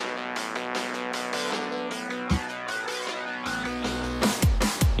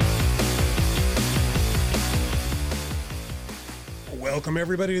Welcome,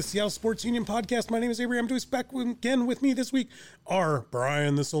 everybody, to the Seattle Sports Union Podcast. My name is Abraham DeWeese. Back again with me this week are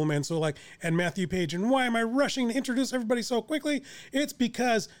Brian, the Soulman Solack, and Matthew Paige. And why am I rushing to introduce everybody so quickly? It's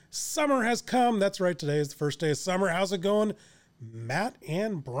because summer has come. That's right. Today is the first day of summer. How's it going, Matt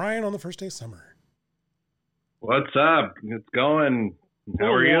and Brian, on the first day of summer? What's up? It's going.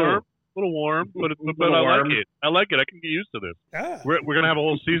 How are you? A little warm, but I like it. I like it. I can get used to this. Ah, We're going to have a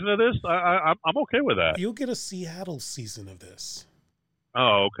whole season of this? I'm okay with that. you'll get a Seattle season of this.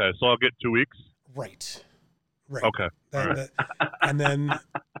 Oh, okay. So I'll get 2 weeks? Right. Okay. And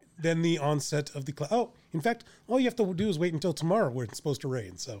then the onset of the cloud. Oh, in fact, all you have to do is wait until tomorrow where it's supposed to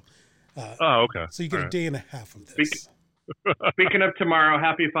rain. So, Okay. So you get All a right. day and a half of this. Speaking of tomorrow,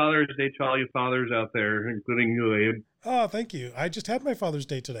 happy Father's Day to all you fathers out there, including you, Abe. Oh, thank you. I just had my Father's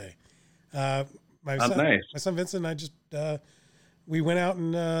Day today. My son Vincent and I just we went out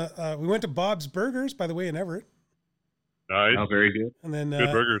and we went to Bob's Burgers, by the way, in Everett. Nice. Oh, very good. And then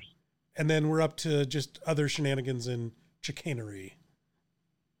Good burgers. and then we're up to just other shenanigans in chicanery.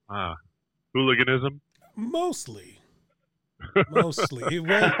 Hooliganism? Mostly. We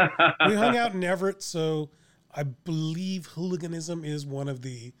hung out in Everett, so I believe hooliganism is one of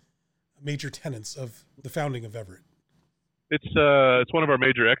the major tenets of the founding of Everett. It's one of our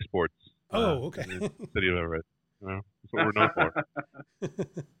major exports. Oh, okay. In the city of Everett. That's what we're known for.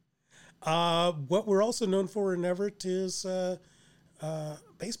 What we're also known for in Everett is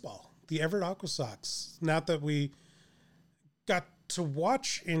baseball, the Everett Aqua Sox. Not that we got to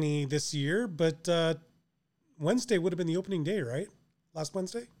watch any this year, but Wednesday would have been the opening day, right? Last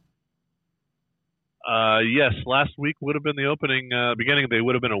Wednesday? Yes, last week would have been the opening. Beginning, they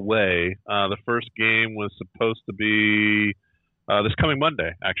would have been away. The first game was supposed to be this coming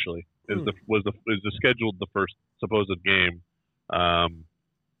Monday. Actually, is the scheduled the first supposed game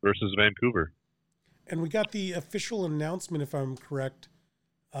versus Vancouver. And we got the official announcement, if I'm correct.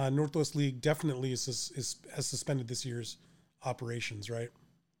 Northwest League definitely has suspended this year's operations, right?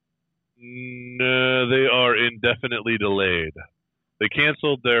 No, they are indefinitely delayed. They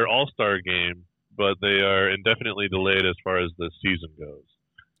canceled their All-Star game, but they are indefinitely delayed as far as the season goes.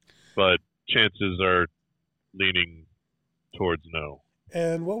 But chances are leaning towards no.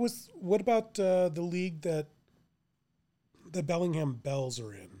 And what about the league that the Bellingham Bells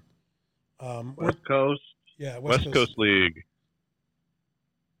are in? West Coast. Yeah, West Coast League.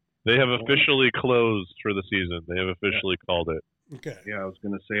 They have officially closed for the season. They have officially called it. Okay. Yeah, I was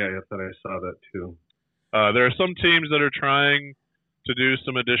going to say, I thought I saw that too. There are some teams that are trying to do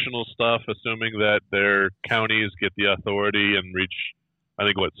some additional stuff, assuming that their counties get the authority and reach, I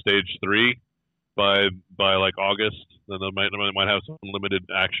think, stage 3 by like August. Then they might have some limited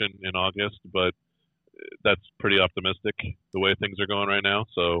action in August, but that's pretty optimistic the way things are going right now.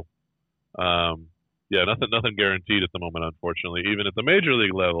 So, yeah, nothing guaranteed at the moment, unfortunately. Even at the major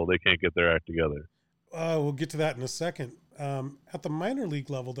league level, they can't get their act together. We'll get to that in a second. At the minor league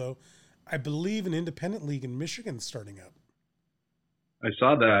level, though, I believe an independent league in Michigan is starting up. I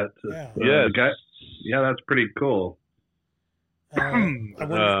saw that. Yeah. That's pretty cool.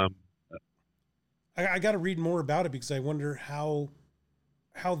 I got to read more about it because I wonder how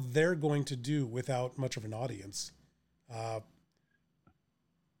they're going to do without much of an audience.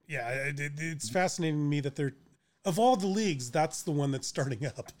 It's fascinating to me that they're, of all the leagues, that's the one that's starting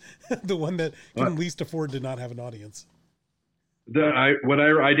up, the one that can least afford to not have an audience. I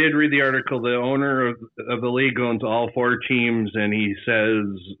did read the article. The owner of the league owns all 4 teams, and he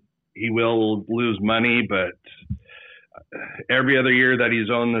says he will lose money, but every other year that he's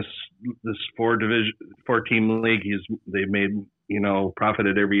owned this 4-team league, they've made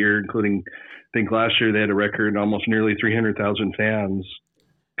profited every year, including I think last year they had a record almost nearly 300,000 fans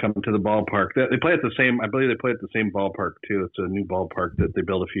come to the ballpark. They play at the same. I believe they play at the same ballpark too. It's a new ballpark that they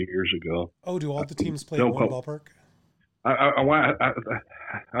built a few years ago. Oh, do all the teams play at one ballpark?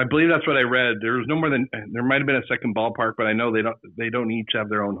 I believe that's what I read. There was no more than there might have been a second ballpark, but I know they don't each have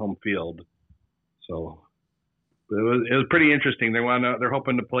their own home field. So it was pretty interesting. They're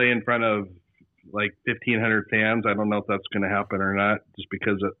hoping to play in front of like 1,500 fans. I don't know if that's going to happen or not, just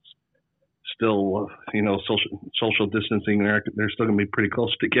because it's still social distancing. They're still going to be pretty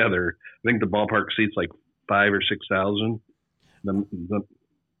close together. I think the ballpark seats like 5,000 or 6,000. The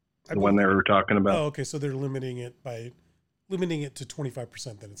one they were talking about. Oh, okay. So they're limiting it to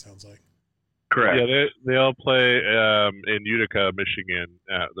 25%. Then it sounds like. Correct. Yeah, they all play in Utica, Michigan,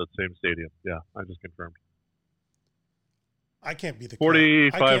 at the same stadium. Yeah, I just confirmed. I can't be the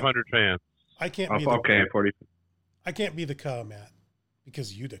 4,500 fans. I can't be okay. 40. I can't be the Matt,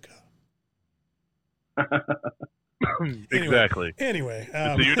 because Utica. Exactly. Anyway,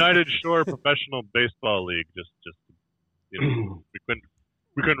 it's the United Shore Professional Baseball League. Just we couldn't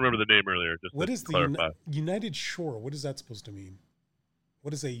remember the name earlier. Just what to is clarify. the United Shore? What is that supposed to mean?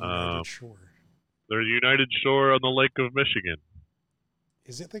 What is a United Shore? There's United Shore on the Lake of Michigan.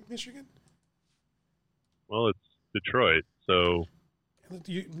 Is it Lake Michigan? Well, it's Detroit, so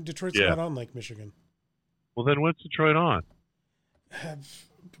Detroit's not on Lake Michigan. Well, then what's Detroit on?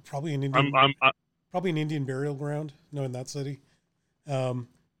 Probably an Indian. Probably an Indian burial ground. No, in that city.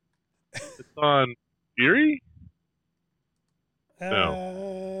 It's on Erie.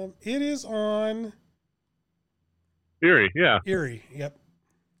 No, it is on Erie. Yeah, Erie. Yep.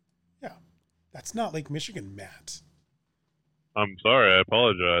 Yeah, that's not Lake Michigan, Matt. I'm sorry. I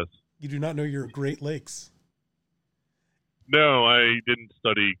apologize. You do not know your Great Lakes. No, I didn't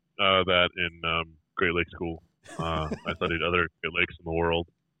study that in Great Lakes school. I studied other Great Lakes in the world.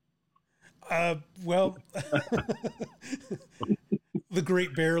 Well, the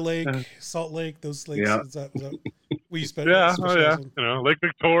Great Bear Lake, Salt Lake, those lakes. Yeah. Is that we spent? Yeah, Lake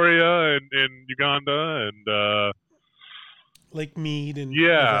Victoria in Uganda and Lake Mead in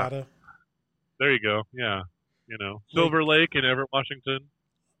Nevada. There you go. Yeah, Silver Lake in Everett, Washington.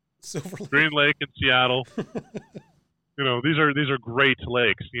 Silver Lake. Green Lake in Seattle. These are great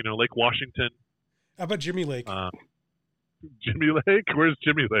lakes. Lake Washington. How about Jimmy Lake? Jimmy Lake? Where's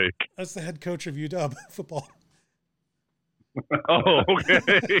Jimmy Lake? That's the head coach of UW football. Oh,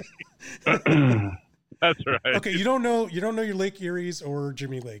 okay. That's right. Okay, you don't know your Lake Erie's or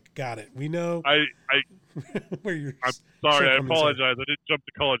Jimmy Lake. Got it. We know. Where you're. I'm sorry. I apologize. I didn't jump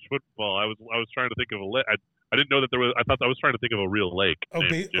to college football. I was trying to think of a lake. I didn't know that there was. I was trying to think of a real lake.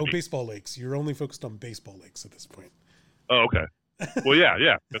 Baseball lakes. You're only focused on baseball lakes at this point. Oh, okay. Well,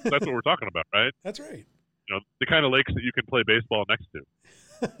 yeah. That's what we're talking about, right? That's right. The kind of lakes that you can play baseball next to.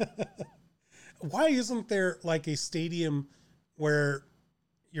 Why isn't there like a stadium where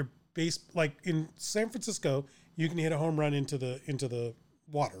like in San Francisco, you can hit a home run into the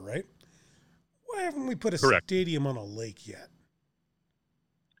water, right? Why haven't we put a stadium on a lake yet?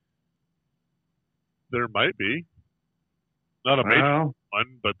 There might be. Not a major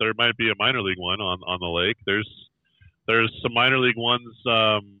one, but there might be a minor league one on the lake. There's some minor league ones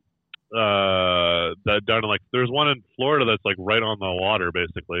that down in there's one in Florida that's like right on the water.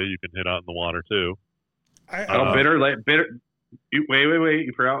 Basically, you can hit out in the water too. Bitter Lake. Wait!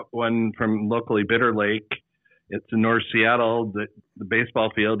 You forgot one from locally, Bitter Lake. It's in North Seattle. The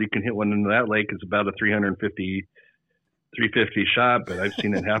baseball field, you can hit one into that lake. It's about a 350 shot, but I've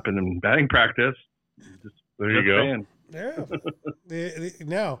seen it happen in batting practice. There you go. Yeah.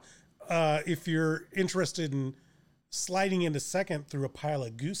 Now, if you're interested in sliding into second through a pile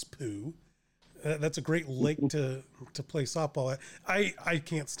of goose poo, that's a great lake to play softball at. I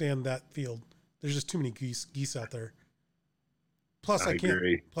can't stand that field. There's just too many geese out there. Plus, I can't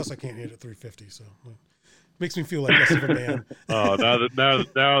hit at 350, so it makes me feel like less of a man. Oh, now the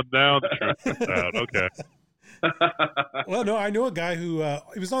truth comes out. Okay. Well, no, I know a guy who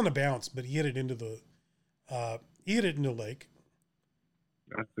he was on the bounce, but he hit it into the lake.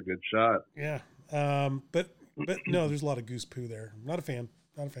 That's a good shot. Yeah, but no, there's a lot of goose poo there. Not a fan.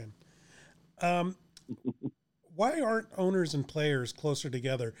 Why aren't owners and players closer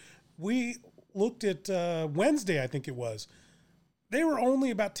together? We looked at Wednesday, I think it was. They were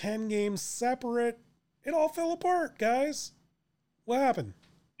only about 10 games separate. It all fell apart, guys. What happened?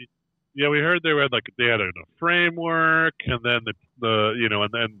 Yeah, we heard they had a framework, and then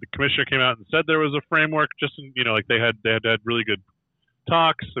and then the commissioner came out and said there was a framework. Just they had really good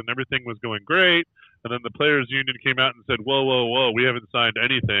talks, and everything was going great. And then the players' union came out and said, "Whoa, we haven't signed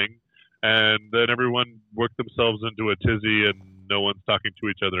anything." And then everyone worked themselves into a tizzy, and no one's talking to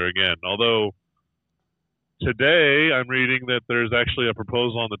each other again. Although today I'm reading that there's actually a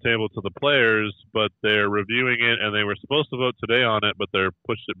proposal on the table to the players, but they're reviewing it, and they were supposed to vote today on it, but they're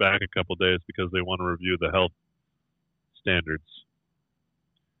pushed it back a couple days because they want to review the health standards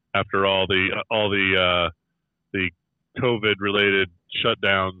after all the COVID-related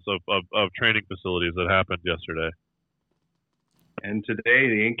shutdowns of training facilities that happened yesterday. And today,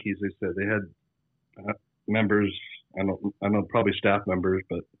 the Yankees, they said they had members. I don't know, probably staff members,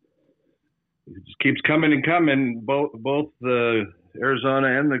 but it just keeps coming and coming. Both the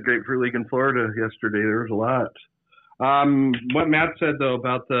Arizona and the Grapefruit League in Florida yesterday, there was a lot. What Matt said though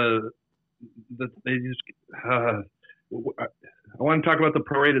about they just. I want to talk about the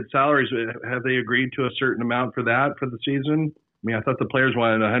prorated salaries. Have they agreed to a certain amount for that for the season? I mean, I thought the players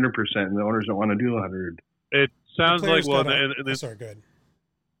wanted 100%, and the owners don't want to do 100. It sounds like sorry, go ahead.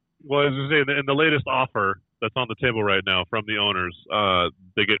 Well, I was going to say in the latest offer that's on the table right now from the owners,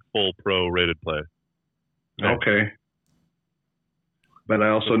 they get full pro-rated play. Okay. But I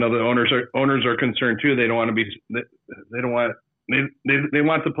also know the owners are concerned too. They don't want to be. They don't want. They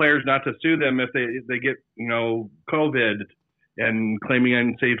want the players not to sue them if they get COVID and claiming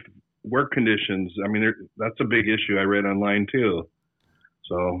unsafe work conditions. I mean, that's a big issue I read online too.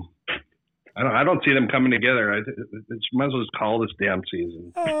 So I don't see them coming together. It might as well just call this damn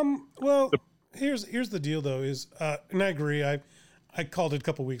season. Well, here's the deal though. Is and I agree. I called it a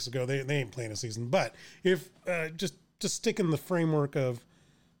couple weeks ago. They ain't playing a season. But if just stick in the framework of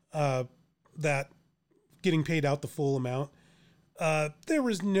that getting paid out the full amount, there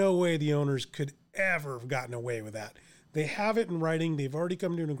was no way the owners could ever have gotten away with that. They have it in writing. They've already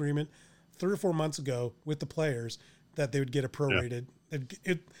come to an agreement 3 or 4 months ago with the players that they would get a prorated.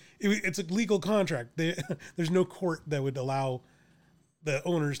 Yeah. It's a legal contract. There's no court that would allow the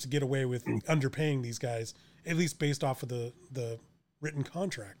owners to get away with underpaying these guys, at least based off of the written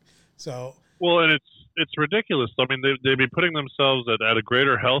contract. So well, and it's ridiculous. I mean, they'd be putting themselves at a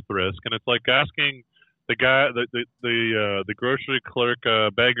greater health risk, and it's like asking the guy, the grocery clerk,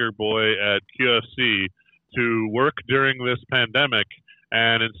 beggar boy at QFC to work during this pandemic,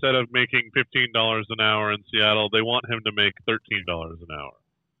 and instead of making $15 an hour in Seattle, they want him to make $13 an hour.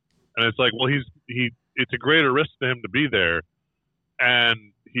 And it's like, well, it's a greater risk to him to be there,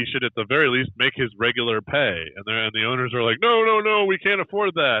 and he should at the very least make his regular pay. And the owners are like, no, we can't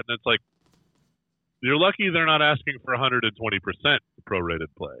afford that. And it's like, you're lucky they're not asking for 120% prorated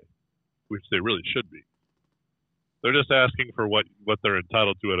play, which they really should be. They're just asking for what they're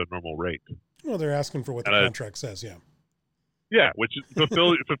entitled to at a normal rate. Well, they're asking for what the contract says, yeah. Yeah, which is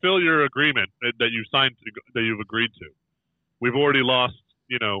fulfill your agreement that you signed, that you've agreed to. We've already lost,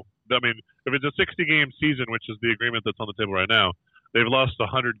 I mean, if it's a 60-game season, which is the agreement that's on the table right now, they've lost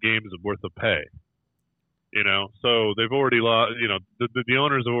 100 games worth of pay. So they've already lost, the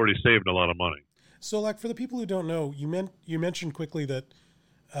owners have already saved a lot of money. So, like, for the people who don't know, you mentioned quickly that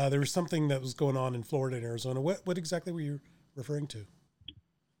there was something that was going on in Florida and Arizona. What exactly were you referring to?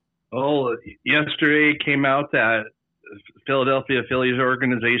 Oh, yesterday came out that Philadelphia Phillies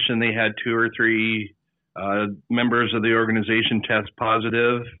organization, they had 2 or 3 members of the organization test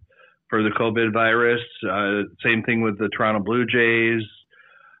positive for the COVID virus. Same thing with the Toronto Blue Jays.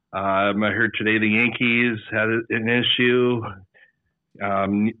 I heard today the Yankees had an issue. I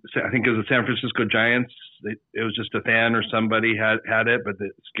think it was the San Francisco Giants. It was just a fan or somebody had it, but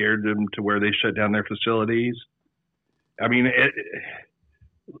it scared them to where they shut down their facilities. I mean,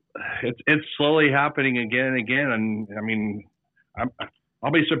 it's slowly happening again and again. And I mean,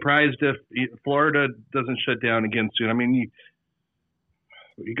 I'll be surprised if Florida doesn't shut down again soon. I mean,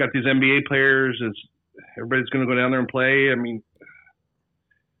 you got these NBA players. Everybody's going to go down there and play. I mean,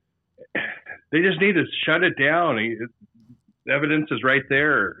 they just need to shut it down. The evidence is right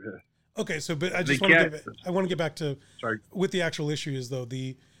there. Okay, so but I want to get back to what the actual issue is though.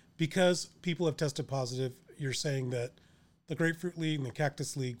 Because people have tested positive, you're saying that the Grapefruit League and the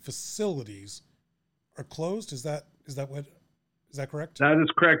Cactus League facilities are closed. Is that correct? That is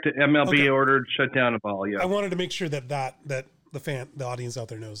correct. MLB ordered shutdown of all. Yeah. I wanted to make sure that the audience out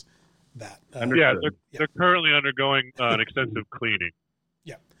there knows that. They're currently undergoing an extensive cleaning.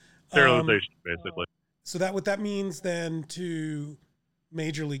 Yeah. Sterilization, basically. So what that means then to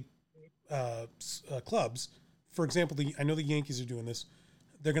major league clubs, for example, I know the Yankees are doing this.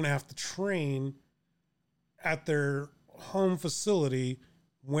 They're going to have to train at their home facility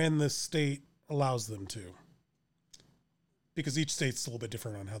when the state allows them to, because each state's a little bit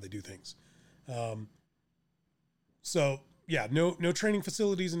different on how they do things. So yeah, no training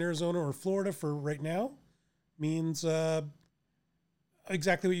facilities in Arizona or Florida for right now means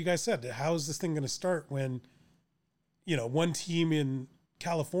exactly what you guys said. How is this thing going to start when, one team in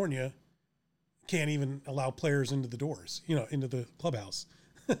California can't even allow players into the doors, into the clubhouse?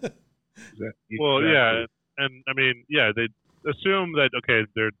 Well, yeah. And I mean, yeah, they assume that, okay,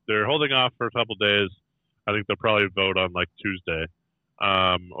 they're holding off for a couple days. I think they'll probably vote on like Tuesday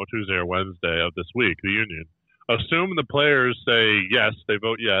or Wednesday of this week, the union. Assume the players say yes, they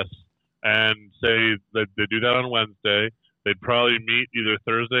vote yes, and say that they do that on Wednesday. They'd probably meet either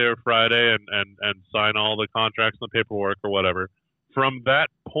Thursday or Friday and sign all the contracts and the paperwork or whatever. From that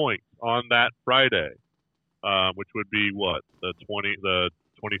point on that Friday, which would be what, the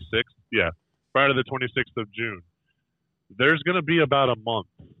 26th? Yeah, Friday the 26th of June. There's going to be about a month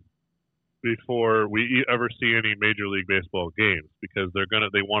before we ever see any Major League Baseball games, because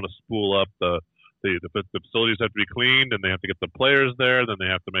they want to spool up the facilities have to be cleaned, and they have to get the players there. Then they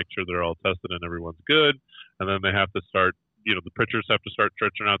have to make sure they're all tested and everyone's good, and then they have to start. The pitchers have to start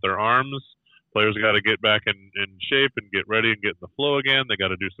stretching out their arms. Players got to get back in shape and get ready and get in the flow again. They got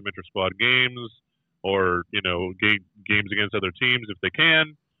to do some inter-squad games. or games against other teams if they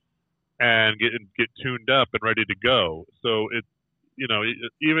can, and get tuned up and ready to go. So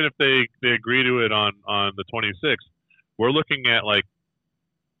even if they agree to it on the 26th, we're looking at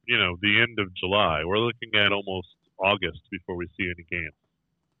the end of July. We're looking at almost August before we see any games.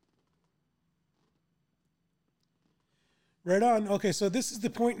 Right on. Okay, so this is the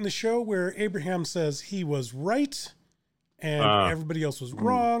point in the show where Abraham says he was right and everybody else was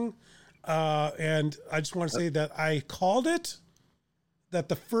wrong. And I just want to say that I called it, that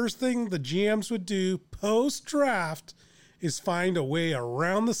the first thing the GMs would do post-draft is find a way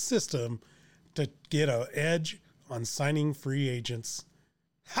around the system to get an edge on signing free agents.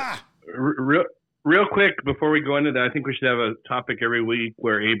 Ha! Real quick, before we go into that, I think we should have a topic every week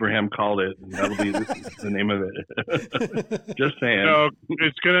where Abraham called it, and that'll be the name of it. Just saying. No,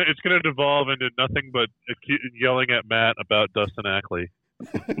 it's gonna devolve into nothing but yelling at Matt about Dustin Ackley.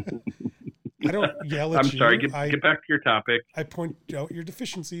 I don't yell at you. I'm sorry. Get back to your topic. I point out your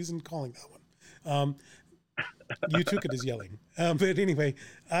deficiencies in calling that one. You took it as yelling. But anyway,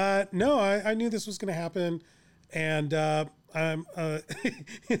 no, I knew this was going to happen, and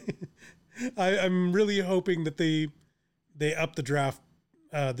I'm really hoping that they up the draft,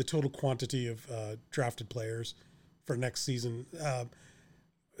 the total quantity of drafted players for next season.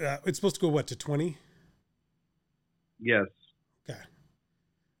 It's supposed to go to 20? Yes. Okay.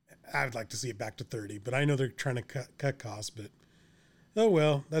 I'd like to see it back to 30, but I know they're trying to cut costs. But oh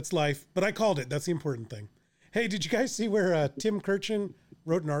well, that's life. But I called it. That's the important thing. Hey, did you guys see where Tim Kirchin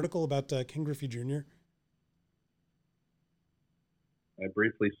wrote an article about Ken Griffey Jr.? I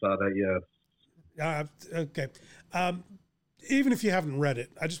briefly saw that, yes. Okay. Even if you haven't read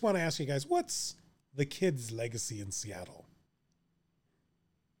it, I just want to ask you guys, what's the kid's legacy in Seattle?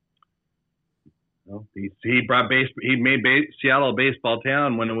 Well, he made Seattle a baseball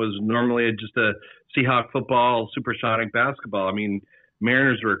town when it was normally just a Seahawk football, supersonic basketball. I mean,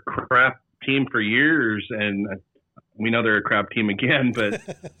 Mariners were a crap team for years, and we know they're a crap team again. But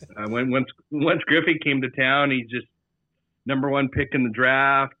once Griffey came to town, he just number one pick in the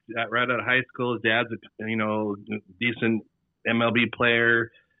draft right out of high school. His dad's a decent MLB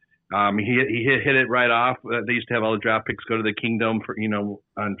player. He hit it right off. They used to have all the draft picks go to the Kingdom for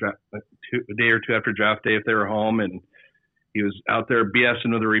on a day or two after draft day if they were home, and he was out there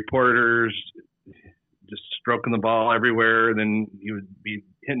BSing with the reporters, just stroking the ball everywhere. And then he would be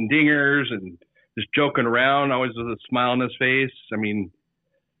hitting dingers and just joking around, always with a smile on his face. I mean,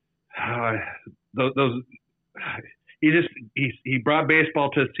 he brought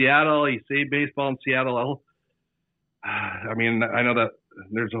baseball to Seattle. He saved baseball in Seattle. I mean, I know that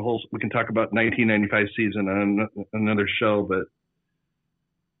there's we can talk about 1995 season on another show, but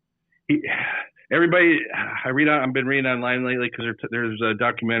I've been reading online lately because there's a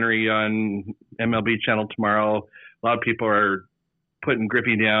documentary on MLB Channel tomorrow. A lot of people are putting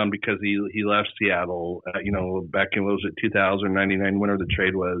Griffey down because he left Seattle, back in, what was it, 2099, whenever the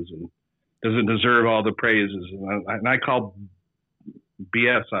trade was, and doesn't deserve all the praises. And I call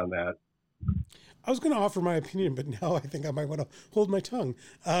BS on that. I was going to offer my opinion, but now I think I might want to hold my tongue.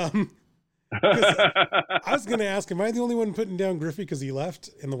 I was going to ask, am I the only one putting down Griffey because he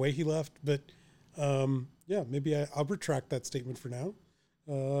left and the way he left? But yeah, maybe I'll retract that statement for now.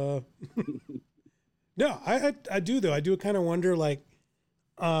 No, I do, though. I do kind of wonder,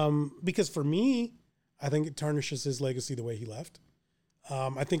 because for me, I think it tarnishes his legacy the way he left.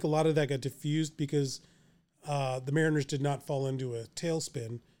 I think a lot of that got diffused because the Mariners did not fall into a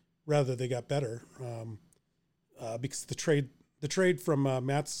tailspin. Rather, they got better because the trade from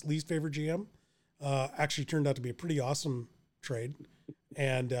Matt's least favorite GM actually turned out to be a pretty awesome trade.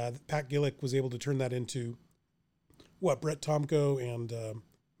 And Pat Gillick was able to turn that into, Brett Tomko and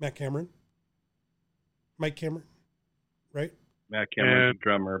Mike Cameron, right? Matt Cameron's the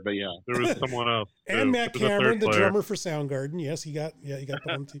drummer, but yeah. There was someone else. And Matt Cameron, the drummer for Soundgarden. Yes, he got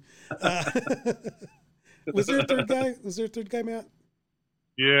put on the team. Was there a third guy, Matt?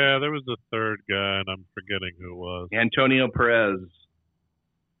 Yeah, there was a third guy, and I'm forgetting who it was. Antonio Perez.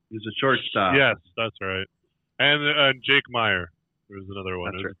 He's a shortstop. Yes, that's right. And Jake Meyer. There was another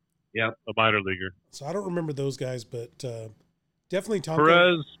one. That's right. Yep. A minor leaguer. So I don't remember those guys, but definitely Tomko.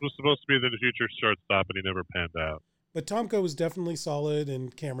 Perez was supposed to be the future shortstop, and he never panned out. But Tomko was definitely solid,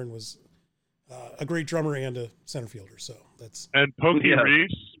 and Cameron was a great drummer and a center fielder. So that's Pokey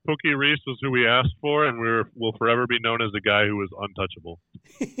Reese. Pokey Reese was who we asked for, and will forever be known as the guy who was untouchable.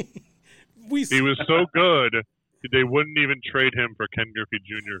 He was so good, they wouldn't even trade him for Ken Griffey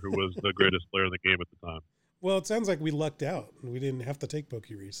Jr., who was the greatest player in the game at the time. Well, it sounds like we lucked out, and we didn't have to take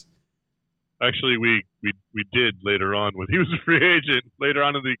Pokey Reese. Actually, we did later on when he was a free agent. Later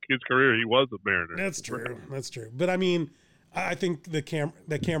on in his career, he was a Mariner. That's true. That's true. But I mean, I think that Cameron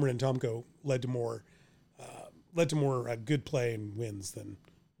and Tomko led to more good play and wins than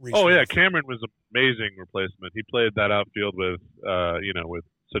Reese. Oh yeah, Cameron was an amazing replacement. He played that outfield with with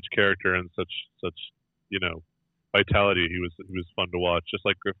such character and such vitality. He was fun to watch, just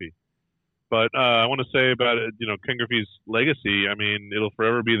like Griffey. But I want to say about it, Ken Griffey's legacy. I mean, it'll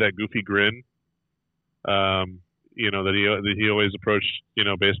forever be that goofy grin. That he always approached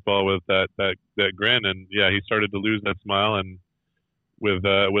baseball with that grin, and yeah, he started to lose that smile and with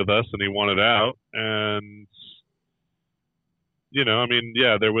us, and he wanted out, and it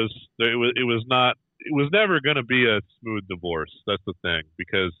was never going to be a smooth divorce. That's the thing,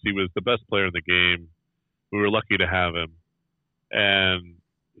 because he was the best player in the game. We were lucky to have him, and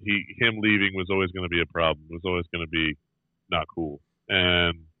him leaving was always going to be a problem. It was always going to be not cool,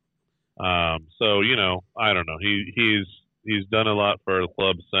 and I don't know. He's done a lot for the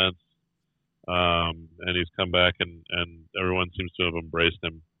club since, and he's come back, and everyone seems to have embraced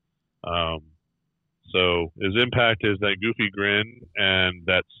him. So his impact is that goofy grin and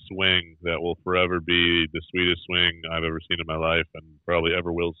that swing that will forever be the sweetest swing I've ever seen in my life, and probably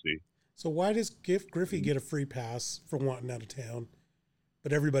ever will see. So why does Griffey get a free pass for wanting out of town,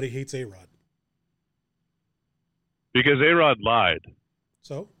 but everybody hates A-Rod? Because A-Rod lied.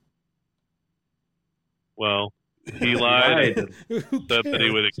 So? Well, he lied. Said that he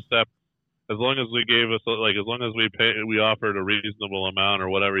would accept as long as we gave us as long as we offered a reasonable amount or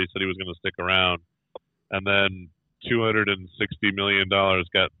whatever. He said he was going to stick around, and then $260 million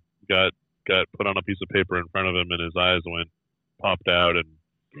got put on a piece of paper in front of him, and his eyes popped out,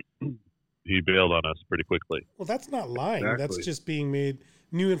 and he bailed on us pretty quickly. Well, that's not lying. Exactly. That's just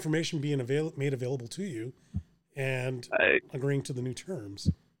new information being made available to you, and agreeing to the new terms.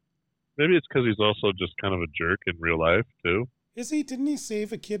 Maybe it's because he's also just kind of a jerk in real life, too. Is he? Didn't he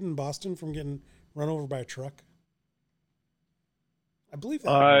save a kid in Boston from getting run over by a truck? I believe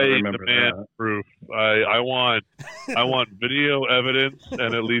that. I demand proof. I want video evidence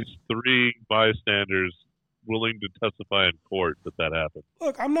and at least 3 bystanders willing to testify in court that happened.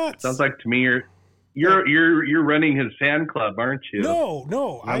 Look, I'm not. Sounds like to me you're running his fan club, aren't you?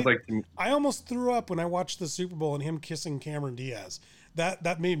 No. Sounds like to me. I almost threw up when I watched the Super Bowl and him kissing Cameron Diaz.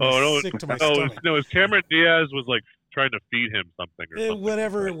 That made me sick to my stomach. No, Cameron Diaz was like trying to feed him something.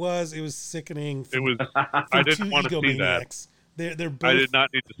 Whatever it was sickening. It was. I didn't want to see that. They're both. I did not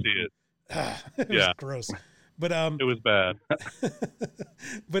need to see it. It was gross. But it was bad.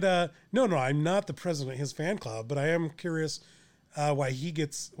 But no, I'm not the president of his fan club. But I am curious why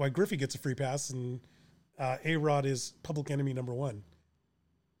Griffey gets a free pass and A-Rod is public enemy number 1.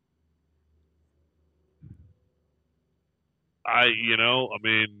 I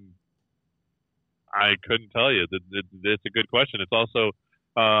couldn't tell you. It's a good question. It's also,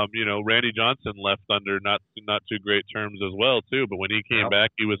 Randy Johnson left under not too great terms as well too. But when he came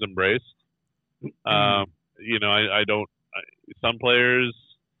back, he was embraced. Some players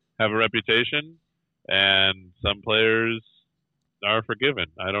have a reputation, and some players are forgiven.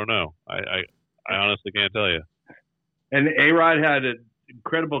 I don't know. I honestly can't tell you. And A-Rod had an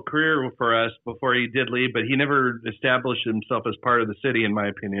incredible career for us before he did leave, but he never established himself as part of the city, in my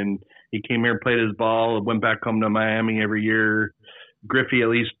opinion. He came here, played his ball, went back home to Miami every year. Griffey at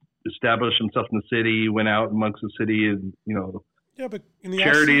least established himself in the city, went out amongst the city, and but in the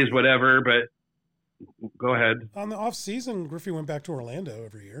charities, whatever. But go ahead. On the off season, Griffey went back to Orlando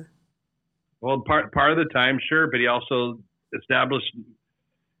every year. Well, part of the time, sure, but he also established.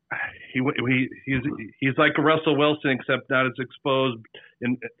 He's like a Russell Wilson, except not as exposed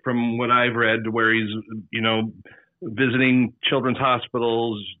from what I've read, where he's visiting children's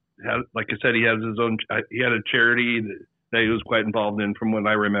hospitals. Like I said, he has his own. He had a charity that he was quite involved in, from what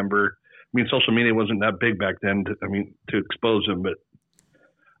I remember. I mean, social media wasn't that big back then. To expose him, but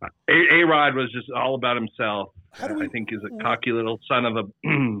A-Rod was just all about himself. I think he's a cocky little son of a.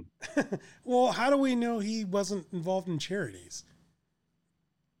 Well, how do we know he wasn't involved in charities?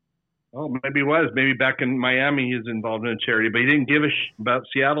 Oh, maybe he was. Maybe back in Miami, he's involved in a charity, but he didn't give a about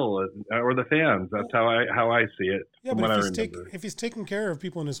Seattle or the fans. That's how I see it. Yeah, but if he's taking care of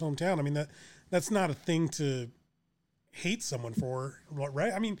people in his hometown, I mean that's not a thing to hate someone for,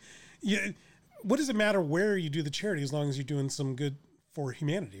 right? I mean, what does it matter where you do the charity as long as you're doing some good for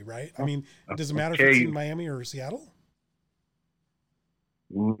humanity, right? I mean, does it matter if it's in Miami or Seattle?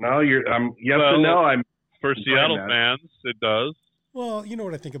 No, yes and no. For Seattle fans, it does. Well, you know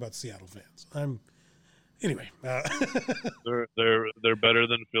what I think about Seattle fans. Anyway. They're better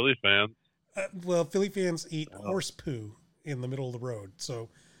than Philly fans. Well, Philly fans eat horse poo in the middle of the road. So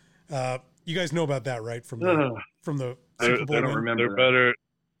You guys know about that, right? From the Super Bowl. I don't remember.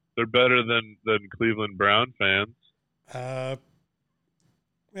 They're better than Cleveland Brown fans.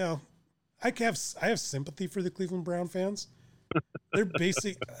 Well, I have sympathy for the Cleveland Brown fans. They're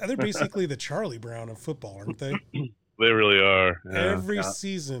basically the Charlie Brown of football, aren't they? They really are. Yeah. Every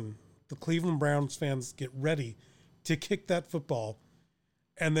season, the Cleveland Browns fans get ready to kick that football,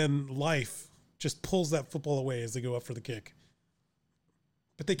 and then life just pulls that football away as they go up for the kick.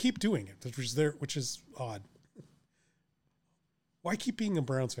 But they keep doing it, which is odd. Why keep being a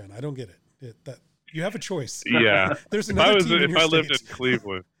Browns fan? I don't get it. That you have a choice. Yeah. There's another team in your If I state. lived in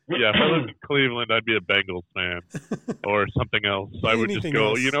Cleveland, if I lived in Cleveland, I'd be a Bengals fan or something else. I would just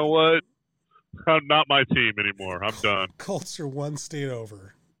go, you know what? I'm not my team anymore. I'm done. Colts are one state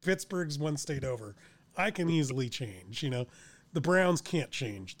over. Pittsburgh's one state over. I can easily change. The Browns can't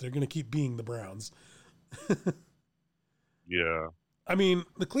change. They're going to keep being the Browns. Yeah. I mean,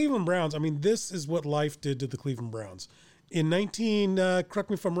 the Cleveland Browns, this is what life did to the Cleveland Browns. In correct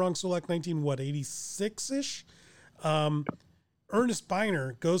me if I'm wrong, Solack, 86-ish? Ernest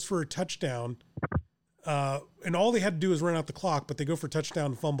Biner goes for a touchdown, and all they had to do was run out the clock, but they go for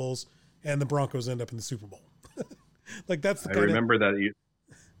touchdown fumbles, and the Broncos end up in the Super Bowl. That's the I remember that.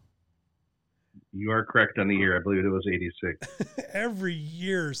 You are correct on the year. I believe it was 86. Every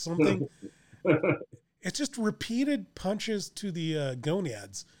year, something. It's just repeated punches to the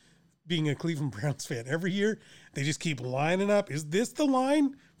gonads. Being a Cleveland Browns fan, every year they just keep lining up. Is this the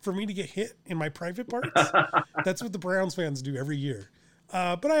line for me to get hit in my private parts? That's what the Browns fans do every year.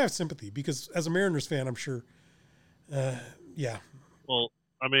 But I have sympathy because as a Mariners fan, I'm sure. Yeah. Well,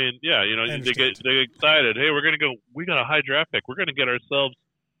 they get excited. Hey, we're gonna go. We got a high draft pick. We're gonna get ourselves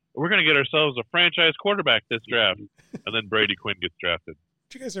a franchise quarterback this draft, and then Brady Quinn gets drafted.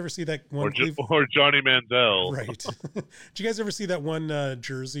 Did you guys ever see that one? Or Johnny Manziel. Right. Did you guys ever see that one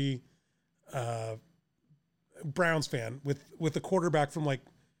Jersey Browns fan with a quarterback from like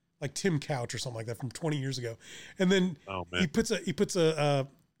Tim Couch or something like that from 20 years ago, and then he puts a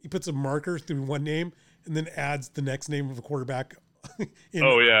marker through one name and then adds the next name of a quarterback.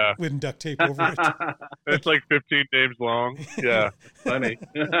 With duct tape over it. It's like 15 names long. Yeah, funny.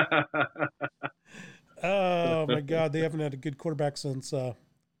 Oh my God, they haven't had a good quarterback since old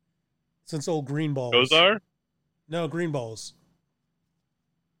Greenballs. Kozar? No, Greenballs.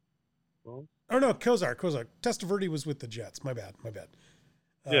 Well, no, Kozar. Testaverde was with the Jets. My bad.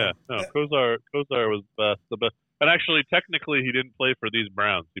 Kozar was the best. But actually, technically, he didn't play for these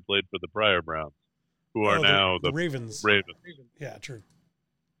Browns. He played for the prior Browns, who are now the Ravens. Yeah, true.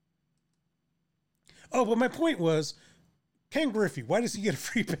 Oh, but my point was, Ken Griffey, why does he get a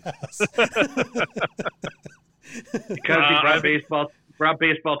free pass? Because he brought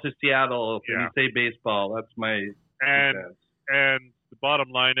baseball to Seattle. When you say baseball, that's my and the bottom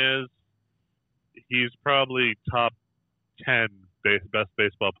line is he's probably top 10 best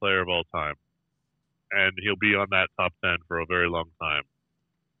baseball player of all time, and he'll be on that top 10 for a very long time.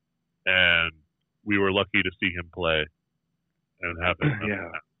 And we were lucky to see him play and have him.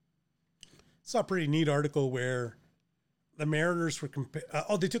 Yeah. Saw a pretty neat article where the Mariners were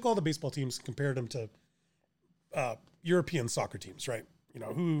they took all the baseball teams and compared them to European soccer teams, right?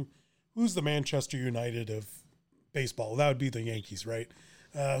 Who's the Manchester United of baseball? That would be the Yankees, right?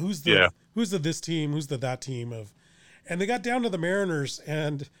 Who's the this team? Who's the that team of? And they got down to the Mariners,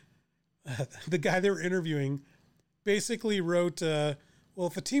 and the guy they were interviewing basically wrote, well,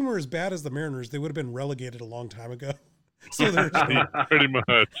 if a team were as bad as the Mariners, they would have been relegated a long time ago. So there's pretty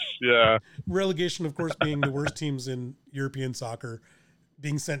much, yeah. Relegation, of course, being the worst teams in European soccer,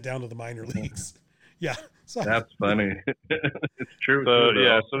 being sent down to the minor leagues. Yeah, so that's funny. It's true.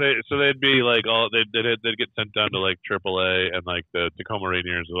 So they'd be like they'd get sent down to like AAA, and like the Tacoma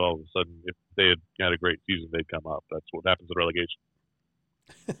Rainiers would all of a sudden, if they had a great season, they'd come up. That's what happens at relegation.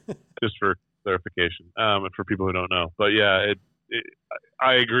 Just for clarification, and for people who don't know. But yeah,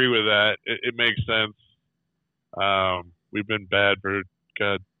 I agree with that. It makes sense. We've been bad for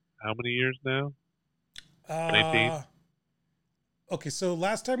how many years now? 19. Okay, so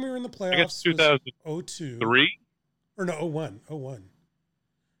last time we were in the playoffs, I guess 2002. 3? Or no, 01.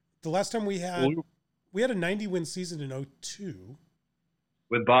 The last time we had a 90-win season in 02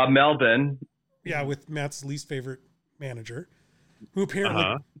 with Bob Melvin. Yeah, with Matt's least favorite manager, who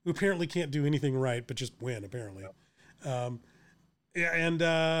apparently can't do anything right but just win apparently.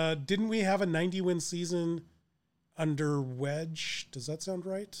 Didn't we have a 90-win season under Wedge? Does that sound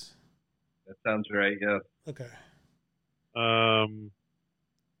right? That sounds right, yeah. Okay.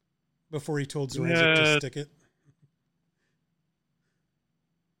 Before he told Zorazic to stick it?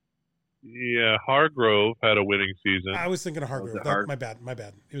 Yeah, Hargrove had a winning season. I was thinking of Hargrove. My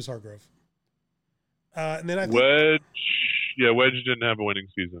bad. It was Hargrove. And then I think Wedge didn't have a winning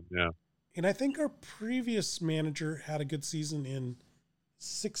season. Yeah. And I think our previous manager had a good season in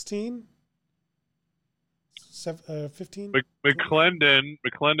 16, 15.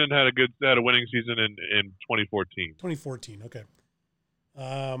 McClendon had a winning season in 2014. 2014. Okay.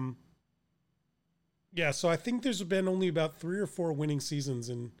 Yeah. So I think there's been only about 3 or 4 winning seasons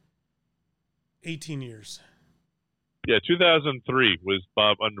in 18 years. Yeah. 2003 was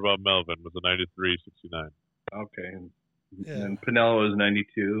under Bob Melvin was a 93-69. Okay. Yeah. And Pinella was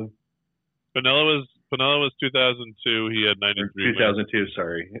 92. Pinella was 2002. He had 93. 2002,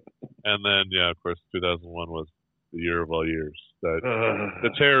 sorry. And then, yeah, of course, 2001 was the year of all years.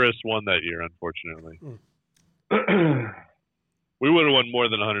 The terrorists won that year, unfortunately. We would have won more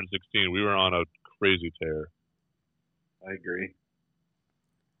than 116. We were on a crazy tear. I agree.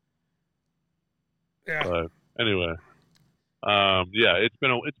 Yeah. But anyway, it's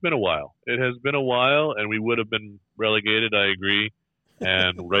been a while. It has been a while, and we would have been relegated. I agree,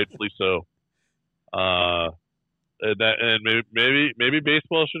 and rightfully so. And maybe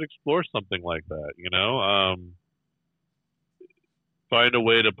baseball should explore something like that. You know, find a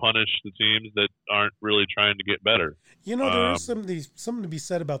way to punish the teams that aren't really trying to get better. You know, there is something to be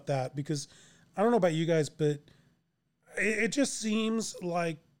said about that, because I don't know about you guys, but it just seems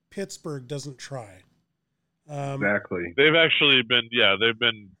like Pittsburgh doesn't try. Exactly. They've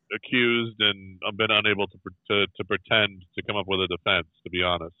been accused and been unable to pretend to come up with a defense, to be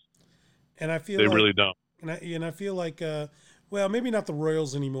honest. And I feel they really don't. And I feel like, well, maybe not the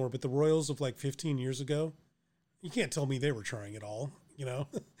Royals anymore, but the Royals of like 15 years ago, you can't tell me they were trying at all, you know?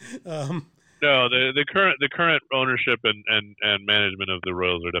 No, the current ownership and management of the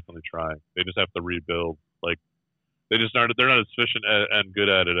Royals are definitely trying. They just have to rebuild. Like they're not as efficient and good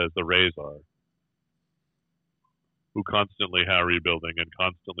at it as the Rays are, who constantly have rebuilding and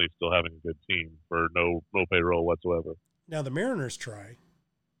constantly still having a good team for no payroll whatsoever. Now the Mariners try.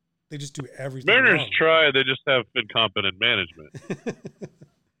 They just do everything Mariners wrong. try. They just have incompetent management.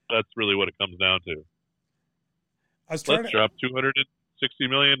 That's really what it comes down to. Let's drop $260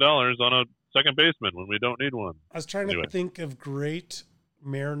 million on a second baseman when we don't need one. I was trying to think of great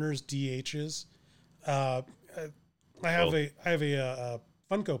Mariners DHs. I have a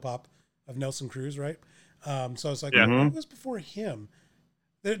Funko Pop of Nelson Cruz, right? So I was like, who was before him?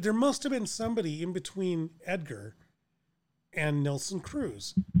 There must have been somebody in between Edgar and Nelson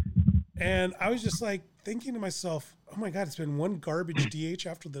Cruz. And I was just like thinking to myself, oh my God, it's been one garbage DH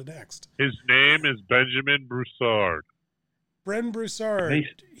after the next. His name is Benjamin Broussard. Bren Broussard.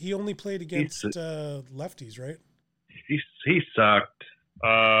 He only played against lefties, right? He sucked.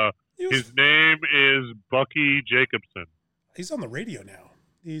 His name is Bucky Jacobson. He's on the radio now.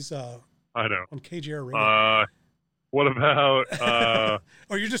 He's I know. on KJR radio. What about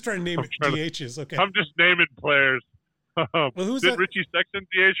oh, you're just trying to name DHs. Okay. I'm just naming players. Well, who's Did that? Richie Sexton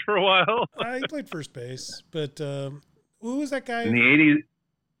DH for a while? He played first base, but who was that guy? In the 80s.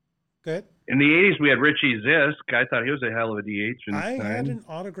 Go ahead. In the 80s, we had Richie Zisk. I thought he was a hell of a DH. I had an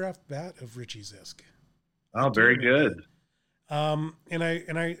autographed bat of Richie Zisk. Oh, very good. And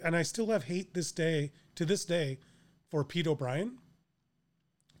I still have hate to this day for Pete O'Brien.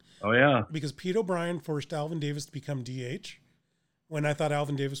 Oh yeah, because Pete O'Brien forced Alvin Davis to become DH when I thought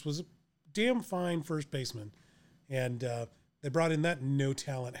Alvin Davis was a damn fine first baseman. And they brought in that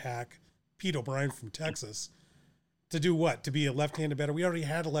no-talent hack, Pete O'Brien from Texas, to do what? To be a left-handed batter. We already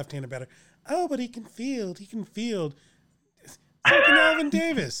had a left-handed batter. Oh, but he can field. He can field. Fucking Alvin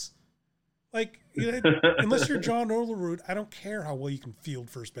Davis. Like, unless you're John Olerud, I don't care how well you can field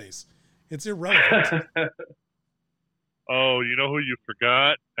first base. It's irrelevant. Oh, you know who you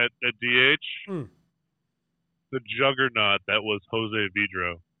forgot at DH? The juggernaut that was Jose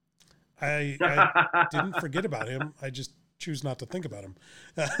Vidro. I didn't forget about him. I just choose not to think about him.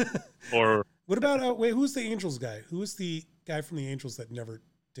 Or what about who's the Angels guy? Who was the guy from the Angels that never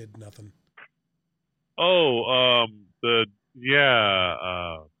did nothing? Oh,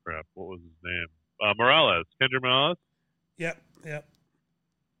 crap. What was his name? Morales. Kendra Morales? Yep.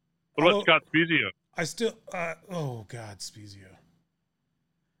 What about Scott Spezio? I still, oh God, Spezio.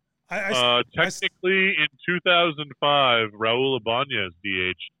 Technically, in 2005, Raul Ibanez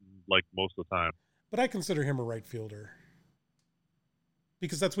DH like most of the time. But I consider him a right fielder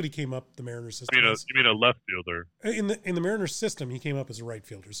because that's what he came up the Mariners system. You mean a left fielder? In the Mariners system, he came up as a right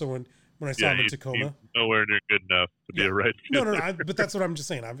fielder. So when I saw him in Tacoma, he's nowhere near good enough to be a right fielder. No, but that's what I'm just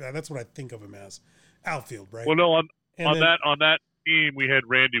saying. That's what I think of him as, outfield, right? Well, no, on that team we had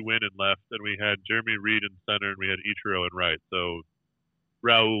Randy Wynn in left, and we had Jeremy Reed in center, and we had Ichiro in right. So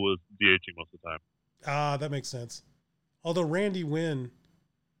Raul was DHing most of the time. That makes sense. Although Randy Wynn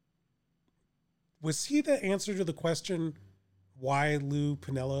Was he the answer to the question why Lou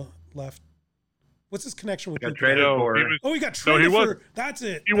Piniella left? What's his connection with Got Lou traded Piniella? for. He got traded for. That's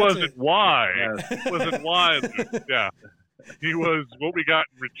it. He That's wasn't it. why. Yeah. He wasn't why. Yeah. He was what we got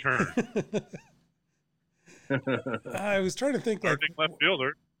in return. I was trying to think like Starting left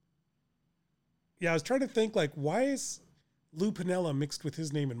fielder. Yeah, I was trying to think like why is Lou Piniella mixed with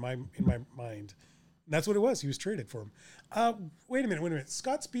his name in my mind? And that's what it was. He was traded for him. Wait a minute.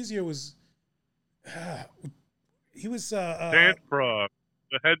 Scott Spezio was he was Dan Frog.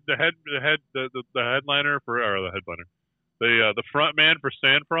 The headliner for or the headliner. The front man for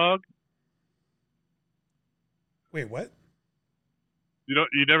Sand Frog. Wait, what? You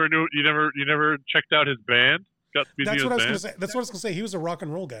never checked out his band? Scott Spezio's That's what I was going to band? say. That's what I was going to say. He was a rock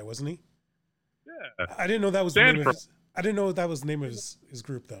and roll guy, wasn't he? Yeah. I didn't know that was the name of his, I didn't know that was the name of his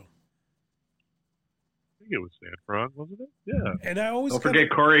group though. I think it was Sand Frog, wasn't it? Yeah. And I always Don't forget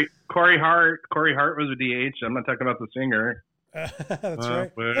Corey Hart. Corey Hart was a DH. I'm not talking about the singer. That's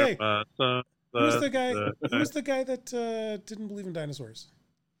right. Hey, who's the guy? Who's the guy that didn't believe in dinosaurs?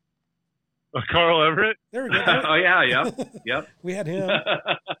 Carl Everett. There we go. Oh yeah, yep. We had him.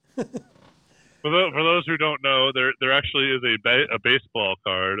 For those who don't know, there actually is a baseball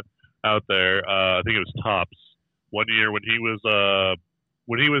card out there. I think it was Topps. One year when he was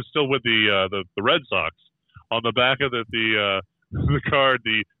still with the Red Sox. On the back of the card,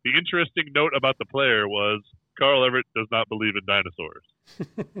 the interesting note about the player was Carl Everett does not believe in dinosaurs.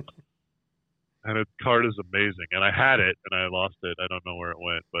 And his card is amazing. And I had it and I lost it. I don't know where it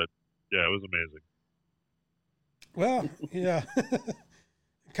went, but yeah, it was amazing. Well, yeah.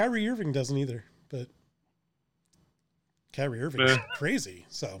 Kyrie Irving doesn't either, but Kyrie Irving's crazy.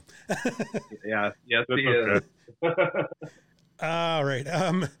 So yeah, yes, That's he is. all right.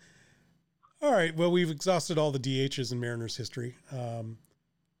 All right. Well, we've exhausted all the DHs in Mariners history.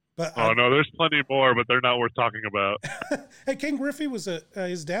 But no, there's plenty more, but they're not worth talking about. Hey, Ken Griffey was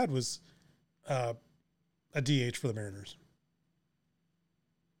his dad was a DH for the Mariners.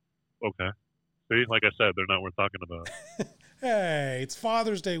 Okay. See, like I said, they're not worth talking about. Hey, it's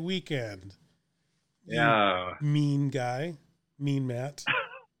Father's Day weekend. Yeah. You mean guy. Mean Matt.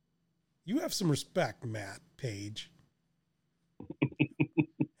 You have some respect, Matt Paige.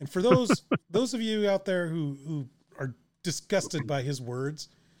 And for those of you out there who are disgusted by his words,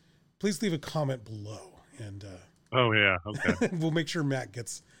 please leave a comment below. And Oh yeah, okay. we'll make sure Matt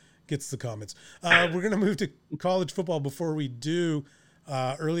gets the comments. We're going to move to college football. Before we do,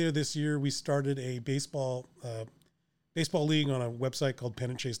 earlier this year, we started a baseball league on a website called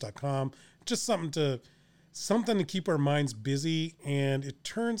pennantchase.com. Just something to keep our minds busy. And it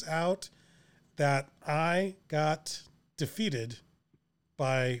turns out that I got defeated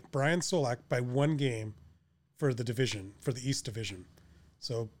by Brian Solack by one game for the division, for the East Division.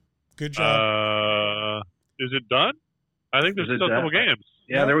 So good job. Is it done? I think there's still a couple games.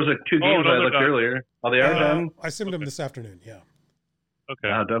 Yeah, there was 2 games I looked earlier. Oh, they are done? I simmed them this afternoon, yeah.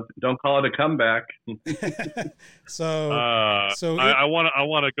 Okay. Don't call it a comeback. So I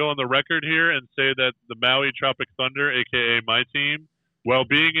want to go on the record here and say that the Maui Tropic Thunder, aka my team, while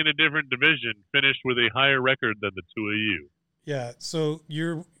being in a different division, finished with a higher record than the two of you. Yeah. So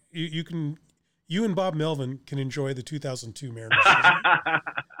you and Bob Melvin can enjoy the 2002 Mariners season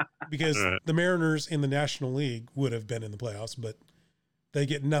because the Mariners in the National League would have been in the playoffs, but they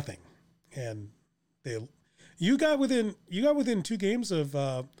get nothing, and you got within 2 games of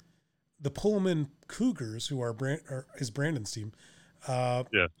the Pullman Cougars, who are Brandon's team.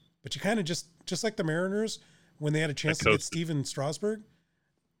 Yeah. But you kind of just like the Mariners when they had a chance to get Steven Strasburg,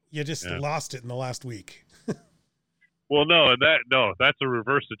 you just lost it in the last week. Well, that's a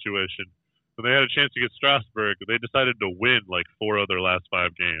reverse situation. When they had a chance to get Strasburg, they decided to win like 4 of their last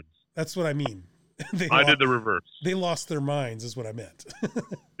 5 games. That's what I mean. I did the reverse. They lost their minds, is what I meant.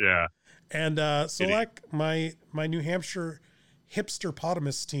 Yeah. And Solack, my New Hampshire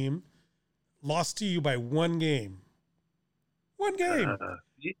hipster-potamus team, lost to you by 1 game. 1 game.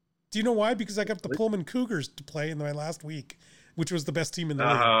 Do you know why? Because I got the Pullman Cougars to play in my last week, which was the best team in the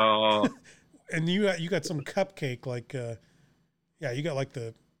league. And you got some cupcake like, you got like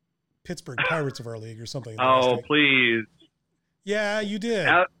the Pittsburgh Pirates of our league or something. Oh, please. Yeah, you did.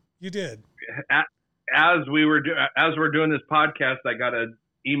 You did. As we're doing this podcast, I got an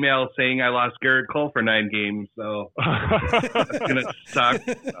email saying I lost Garrett Cole for 9 games, so that's gonna suck.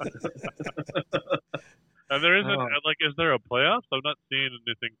 And there isn't is there a playoffs? I'm not seeing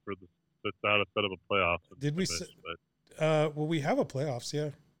anything for that's out of a playoffs. Did we? Well, we have a playoffs. Yeah.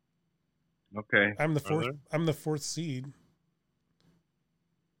 Okay. I'm the 4th. I'm the 4th seed.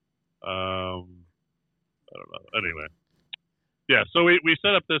 I don't know. Anyway, yeah. So we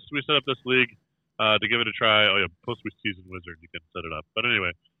set up this league. to give it a try. Oh yeah, post-season wizard, you can set it up. But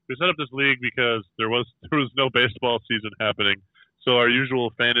anyway, we set up this league because there was no baseball season happening, so our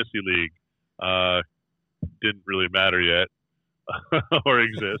usual fantasy league didn't really matter yet or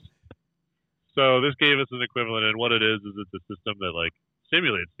exist. So this gave us an equivalent, and what it is it's a system that like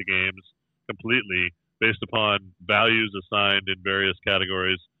simulates the games completely based upon values assigned in various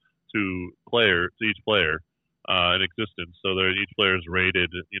categories to each player in existence. So each player is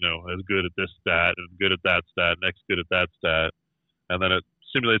rated, as good at this stat and good at that stat, next good at that stat, and then it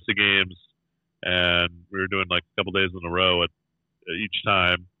simulates the games. And we were doing like a couple days in a row at each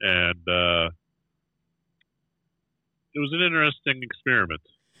time, and it was an interesting experiment.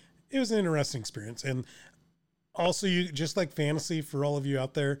 It was an interesting experience, and also, you just like fantasy, for all of you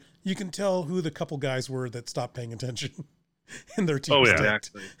out there, you can tell who the couple guys were that stopped paying attention and their team. Oh yeah,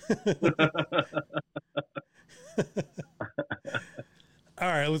 exactly. All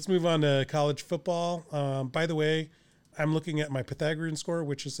right, let's move on to college football. By the way, I'm looking at my Pythagorean score,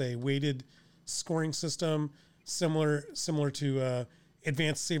 which is a weighted scoring system similar to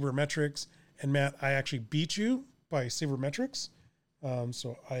advanced sabermetrics. And Matt, I actually beat you by sabermetrics,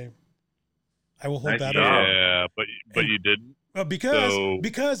 so I will hold that up. Yeah, but you didn't.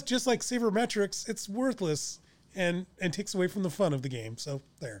 Because just like sabermetrics, it's worthless and takes away from the fun of the game. So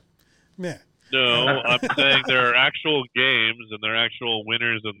there, meh. No, I'm saying there are actual games and there are actual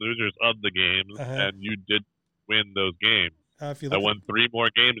winners and losers of the games, and you did win those games. I won 3 more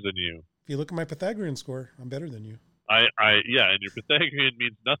games than you. If you look at my Pythagorean score, I'm better than you. And your Pythagorean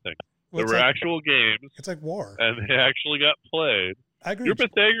means nothing. There were actual games. It's like war, and they actually got played. I agree. Your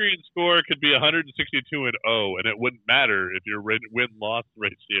Pythagorean score could be 162 and 0, and it wouldn't matter if your win-loss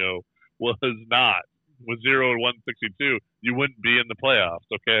ratio was 0 and 162. You wouldn't be in the playoffs,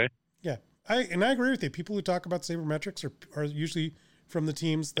 okay? Yeah, I agree with you. People who talk about sabermetrics are usually from the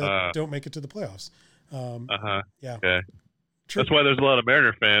teams that don't make it to the playoffs. Yeah. Okay. True. That's why there's a lot of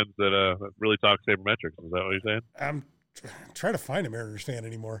Mariner fans that really talk sabermetrics. Is that what you're saying? I'm trying to find a Mariners fan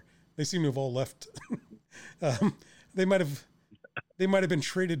anymore. They seem to have all left. They might have been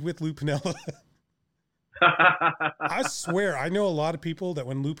traded with Lou Piniella. I swear, I know a lot of people that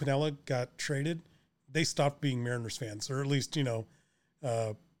when Lou Piniella got traded, they stopped being Mariners fans, or at least, threw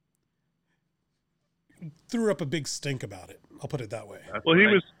up a big stink about it. I'll put it that way. Well, he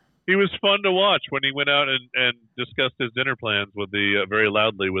was fun to watch when he went out and discussed his dinner plans with very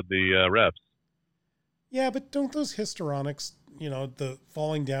loudly with the refs. Yeah, but don't those histrionics, the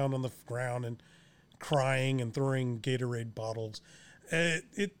falling down on the ground and crying and throwing Gatorade bottles,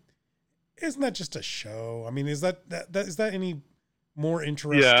 it isn't that just a show? I mean, is that any more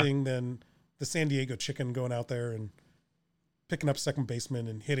interesting than the San Diego Chicken going out there and picking up second baseman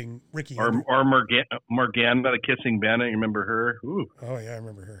and hitting Ricky? Or Morgana, the kissing bandit. You remember her? Ooh. Oh yeah, I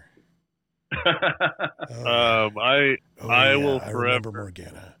remember her. I will forever remember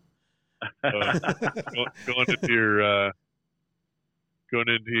Morgana. Going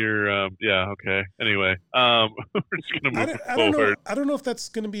into your okay. Anyway, we're just gonna move forward. I don't know if that's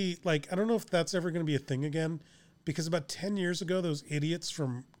gonna be I don't know if that's ever gonna be a thing again, because about 10 years ago, those idiots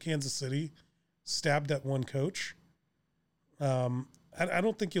from Kansas City stabbed that one coach. I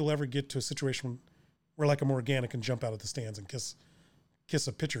don't think you'll ever get to a situation where like a Morgana can jump out of the stands and kiss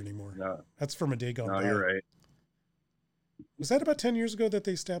a pitcher anymore. No. That's from a day gone by. No, you're right. Was that about 10 years ago that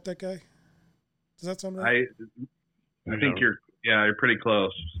they stabbed that guy? Does that sound right? I think you're pretty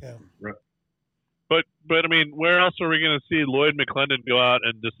close. Yeah. But I mean, where else are we going to see Lloyd McClendon go out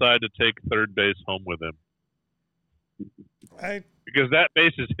and decide to take third base home with him? Because that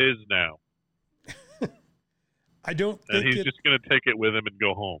base is his now. I don't think he's just going to take it with him and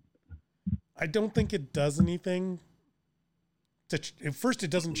go home. I don't think it does anything. At first,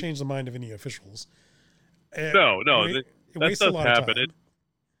 it doesn't change the mind of any officials. No, that does happen.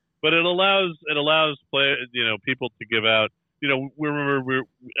 But it allows people to give out. We remember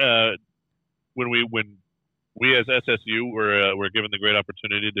when we as SSU were given the great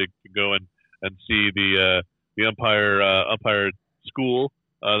opportunity to go and see the umpire school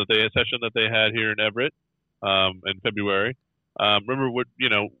session that they had here in Everett in February. Remember what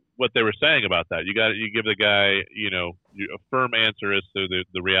they were saying about that. You give the guy a firm answer as to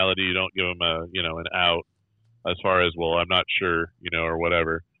the reality. You don't give him an out as far as, well, I'm not sure, or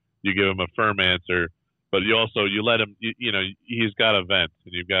whatever. You give him a firm answer, but you let him, he's got to vent,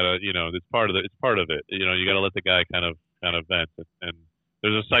 and you've got to, it's part of it. You got to let the guy kind of vent, and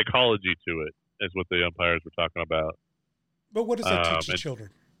there's a psychology to it, is what the umpires were talking about. But what does that teach children?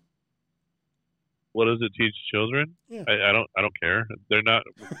 What does it teach children? Yeah. I don't care. They're not.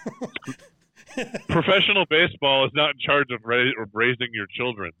 Professional baseball is not in charge of raising your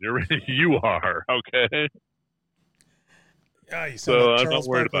children. You are, okay? You sound So like I'm Charles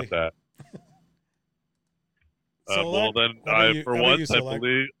not worried Barkley. about that. Soulak, Well, then, for once, I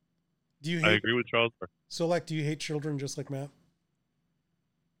believe I agree with Charles Barkley. Soulak, do you hate children just like Matt?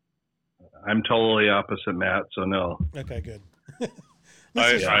 I'm totally opposite Matt, so no. Okay, good.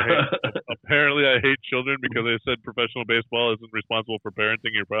 Apparently, I hate children because I said professional baseball isn't responsible for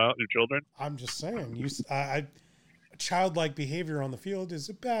parenting your children. I'm just saying, childlike behavior on the field is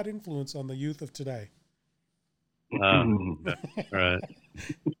a bad influence on the youth of today. Right.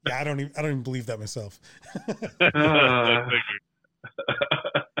 Yeah, I don't even believe that myself. But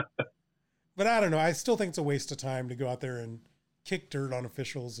I don't know. I still think it's a waste of time to go out there and kick dirt on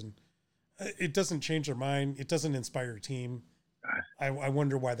officials, and it doesn't change their mind. It doesn't inspire a team. I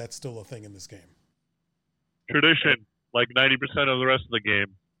wonder why that's still a thing in this game. Tradition, like 90% of the rest of the game.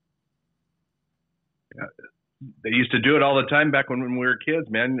 Yeah. They used to do it all the time back when we were kids,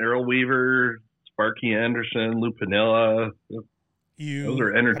 man. Earl Weaver, Sparky Anderson, Lou Piniella. Those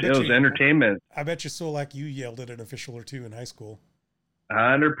are entertainment. I bet you, Soulak, you yelled at an official or two in high school.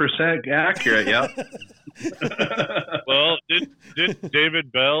 100% accurate, yep. Well, did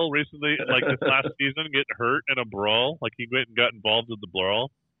David Bell recently, like this last season, get hurt in a brawl? Like he went and got involved with the brawl?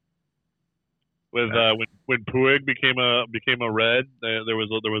 With when Puig became a Red, there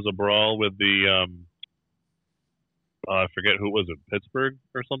was a brawl with the I forget who it was, Pittsburgh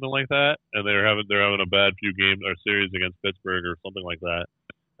or something like that, and they're having a bad few games or series against Pittsburgh or something like that,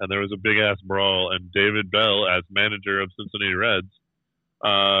 and there was a big ass brawl, and David Bell, as manager of Cincinnati Reds,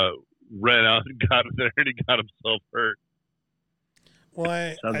 ran out and got there, and he got himself hurt.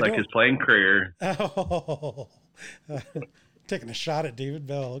 Well, sounds like his playing career. Oh, taking a shot at David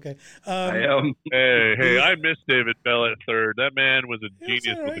Bell. Okay, I am. Hey, I miss David Bell at third. That man was a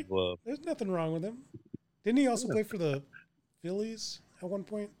genius with the glove. There's nothing wrong with him. Didn't he also play for the Phillies at one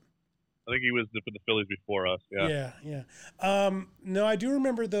point? I think he was for the Phillies before us. Yeah. Yeah. No, I do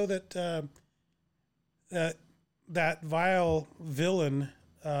remember though that that vile villain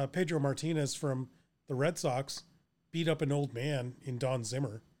Pedro Martinez from the Red Sox beat up an old man in Don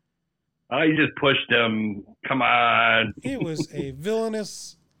Zimmer. Oh, you just pushed him. Come on. It was a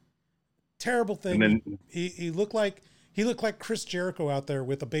villainous, terrible thing. And then he looked like Chris Jericho out there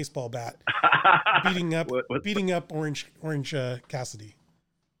with a baseball bat, beating up Orange Cassidy.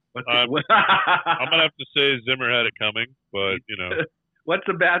 I'm gonna have to say Zimmer had it coming, but you know. What's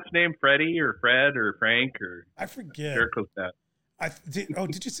the bat's name? Freddie or Fred or Frank or I forget. Jericho's bat.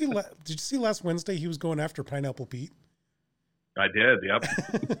 Did you see last Wednesday he was going after Pineapple Pete? I did. Yep.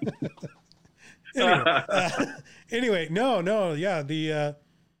 Anyway, no, yeah. The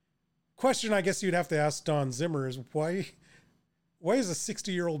question I guess you'd have to ask Don Zimmer is why is a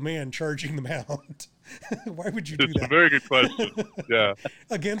 60-year-old man charging the mound? Why would you do that? It's a very good question. Yeah.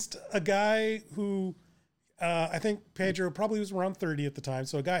 Against a guy who I think Pedro probably was around 30 at the time,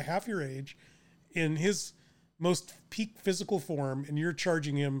 so a guy half your age in his most peak physical form, and you're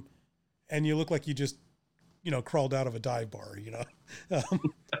charging him, and you look like you just crawled out of a dive bar,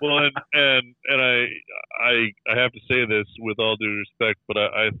 Well, and I have to say this with all due respect, but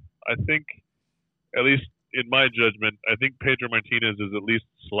I think, at least in my judgment, I think Pedro Martinez is at least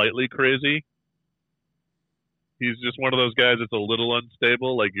slightly crazy. He's just one of those guys that's a little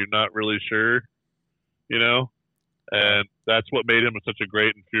unstable, like you're not really sure, and that's what made him such a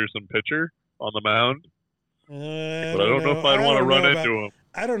great and fearsome pitcher on the mound. But I don't know if I'd want to run into him.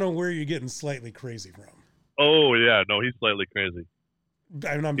 I don't know where you're getting slightly crazy from. Oh, yeah. No, he's slightly crazy. He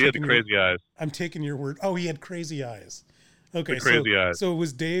had the crazy eyes. I'm taking your word. Oh, he had crazy eyes. Okay, crazy eyes. So it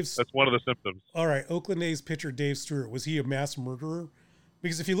was Dave's. That's one of the symptoms. All right, Oakland A's pitcher Dave Stewart. Was he a mass murderer?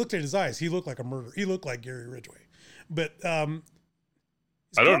 Because if you looked at his eyes, he looked like a murderer. He looked like Gary Ridgway. But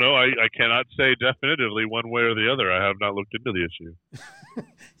I don't know. I cannot say definitively one way or the other. I have not looked into the issue.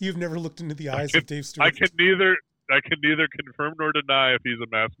 You've never looked into the eyes of Dave Stewart? I can neither confirm nor deny if he's a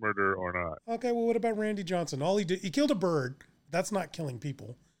mass murderer or not. Okay, well, what about Randy Johnson? All he did, he killed a bird. That's not killing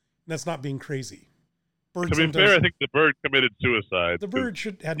people. That's not being crazy. To be fair, I think the bird committed suicide. The bird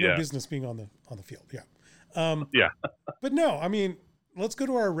had no business being on the field. Yeah. Yeah. But no, I mean, let's go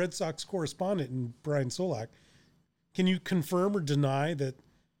to our Red Sox correspondent, Brian Solack. Can you confirm or deny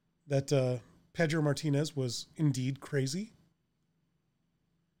that Pedro Martinez was indeed crazy?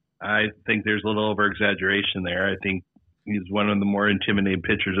 I think there's a little over-exaggeration there. I think he's one of the more intimidating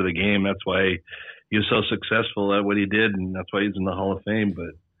pitchers of the game. That's why he was so successful at what he did, and that's why he's in the Hall of Fame.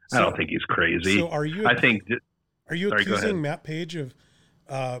 But I don't think he's crazy. So are you accusing Matt Paige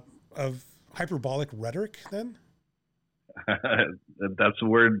of hyperbolic rhetoric then? That's the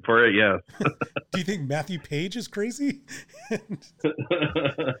word for it, yes. Do you think Matthew Paige is crazy?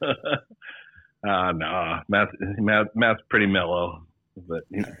 No, Matt's pretty mellow, but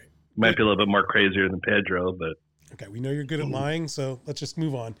he might be a little bit more crazier than Pedro. But okay, we know you're good at lying, so let's just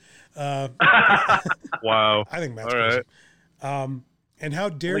move on. Wow. I think Matt's all crazy. right. And how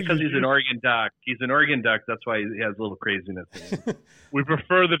dare you? Because he's an Oregon Duck. He's an Oregon Duck. That's why he has a little craziness in him. We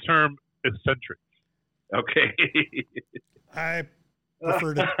prefer the term eccentric. Okay. I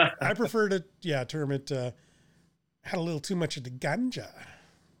prefer to term it had a little too much of the ganja.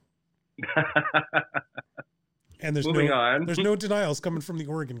 And there's no denials coming from the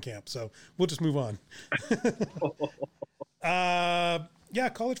Oregon camp, so we'll just move on.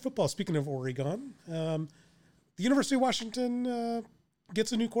 College football. Speaking of Oregon, the University of Washington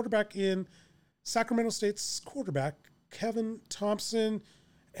gets a new quarterback in Sacramento State's quarterback, Kevin Thompson,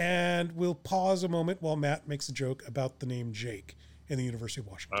 and we'll pause a moment while Matt makes a joke about the name Jake in the University of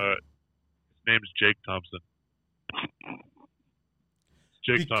Washington. His name's Jake Thompson.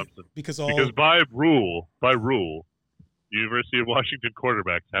 Jake Thompson. Because by rule, University of Washington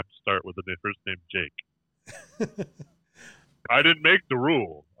quarterbacks have to start with the first name Jake. I didn't make the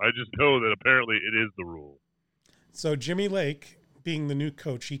rule. I just know that apparently it is the rule. So Jimmy Lake, being the new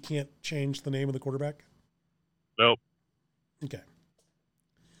coach, he can't change the name of the quarterback? Nope. Okay.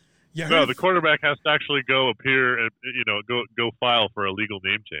 Yeah. No, the quarterback has to actually go appear and go file for a legal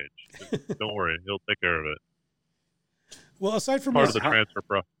name change. Don't worry, he'll take care of it. Well, aside from part of the transfer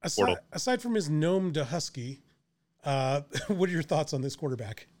portal. Aside from his gnome to husky, what are your thoughts on this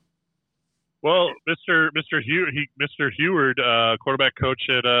quarterback? Well, Mr. Heward, quarterback coach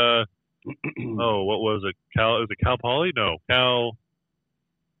at what was it? Is it Cal Poly? No, Cal.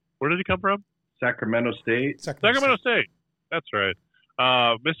 Where did he come from? Sacramento State. Sacramento State. That's right.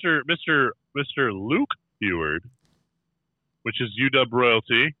 Mr. Luke Heward, which is UW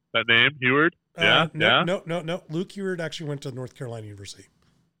royalty. That name, Heward. No. Luke Heward actually went to North Carolina University.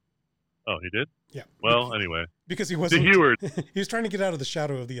 Oh, he did? Yeah. Well, anyway. Because he wasn't. The Heward. He was trying to get out of the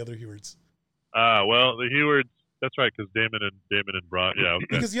shadow of the other Hewards. Well, the Hewards. That's right, because Damon and Brown. Yeah. Okay.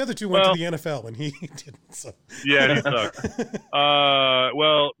 Because the other two went to the NFL and he didn't. So. Yeah, he sucked.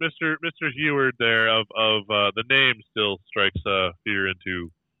 Well, Mr. Heward there of the name still strikes fear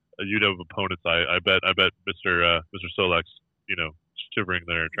into UW opponents. I bet Mr. Solack's shivering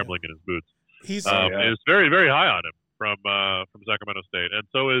there, trembling in his boots. He's is very, very high on him from Sacramento State, and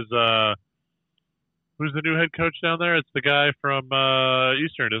so is who's the new head coach down there? It's the guy from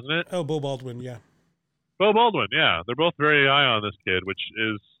Eastern, isn't it? Oh, Bo Baldwin, yeah. Bo Baldwin, yeah. They're both very high on this kid,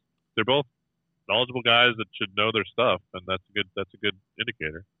 they're both knowledgeable guys that should know their stuff, and that's a good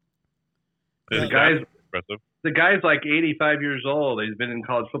indicator. The guy's like 85 years old. He's been in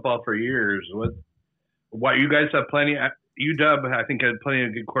college football for years. What you guys have plenty. UW, I think, had plenty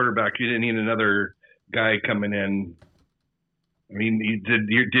of good quarterbacks. You didn't need another guy coming in. I mean,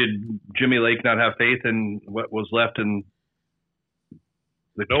 did Jimmy Lake not have faith in what was left in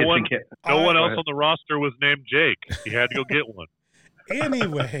the no one else on the roster was named Jake. He had to go get one.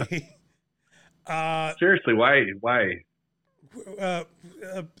 Anyway, seriously, why?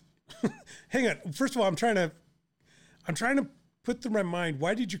 Hang on. First of all, I'm trying to put through my mind.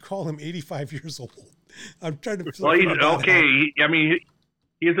 Why did you call him 85 years old? I'm trying to. Well, he's okay.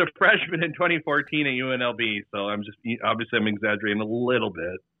 He's a freshman in 2014 at UNLV, so I'm exaggerating a little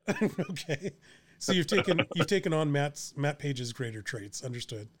bit. Okay, so you've taken on Matt Page's greater traits.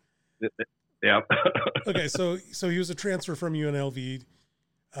 Understood. Yeah. Okay, so he was a transfer from UNLV.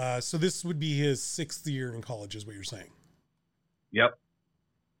 So this would be his 6th year in college, is what you're saying. Yep.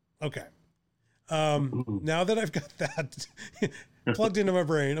 Okay. Now that I've got that plugged into my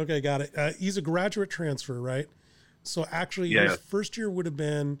brain, okay, got it. He's a graduate transfer, right? So actually, his first year would have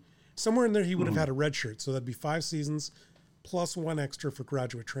been somewhere in there. He would have had a red shirt, so that'd be 5 seasons plus 1 extra for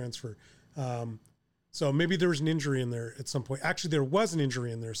graduate transfer. So maybe there was an injury in there at some point. Actually, there was an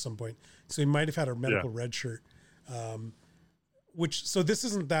injury in there at some point, so he might have had a medical red shirt. So this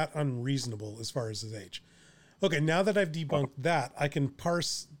isn't that unreasonable as far as his age. Okay, now that I've debunked that, I can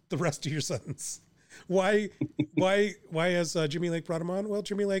parse the rest of your sentence. Why has Jimmy Lake brought him on? Well,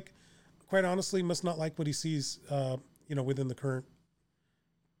 Jimmy Lake, quite honestly, must not like what he sees, within the current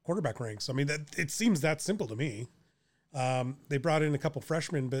quarterback ranks. I mean, it seems that simple to me. They brought in a couple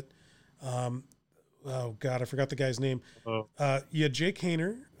freshmen, but oh God, I forgot the guy's name. You had Jake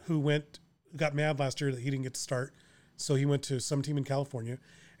Hayner, who got mad last year that he didn't get to start, so he went to some team in California,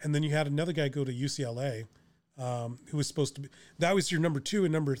 and then you had another guy go to UCLA. Who was supposed to be, that was your number 2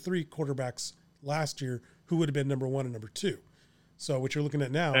 and number 3 quarterbacks last year, who would have been number 1 and number 2. So what you're looking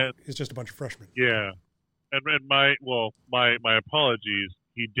at now is just a bunch of freshmen. Yeah. And my apologies.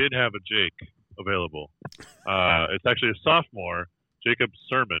 He did have a Jake available. It's actually a sophomore, Jacob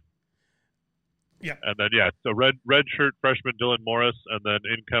Sermon. Yeah. And then so red shirt freshman Dylan Morris, and then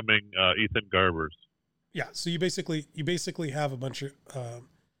incoming Ethan Garbers. Yeah. So you basically have a bunch of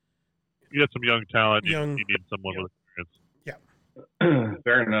you got some young talent. You need someone with experience. Yeah.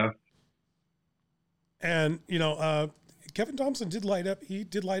 Fair enough. And Kevin Thompson did light up. He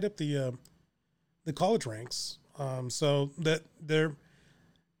did light up the college ranks. So that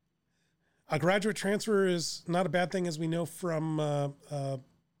a graduate transfer is not a bad thing, as we know from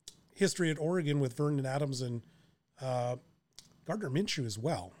history at Oregon with Vernon Adams and Gardner Minshew as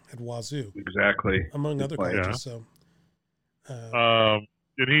well at Wazoo. Exactly. Among other colleges. Yeah. So.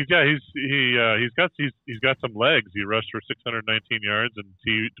 And he's got some legs. He rushed for 619 yards and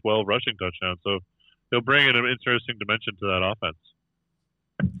 12 rushing touchdowns. So he'll bring in an interesting dimension to that offense.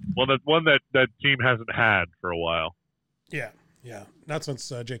 One that team hasn't had for a while. Yeah. Not since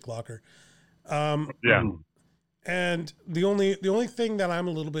Jake Locker. Yeah. And the only thing that I'm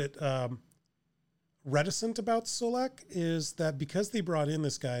a little bit reticent about Solack is that because they brought in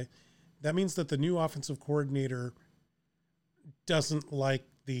this guy, that means that the new offensive coordinator doesn't like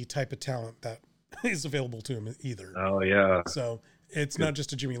the type of talent that is available to him either. Oh yeah. So it's not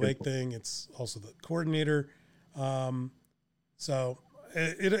just a Jimmy Lake thing; it's also the coordinator. So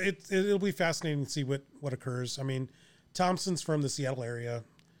it'll be fascinating to see what occurs. I mean, Thompson's from the Seattle area.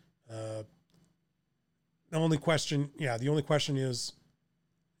 The only question is,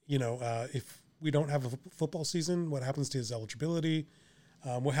 if we don't have a football season, what happens to his eligibility?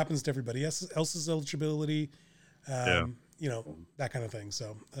 What happens to everybody else's eligibility? That kind of thing.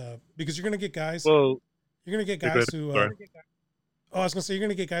 So, because you're going to get guys. Well, you're going to get guys who. I was going to say, you're going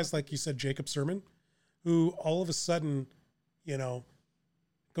to get guys like you said, Jacob Sermon, who all of a sudden,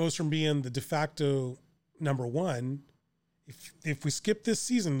 goes from being the de facto number one. If we skip this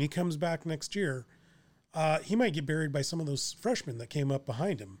season and he comes back next year, he might get buried by some of those freshmen that came up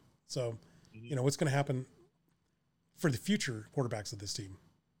behind him. So, what's going to happen for the future quarterbacks of this team?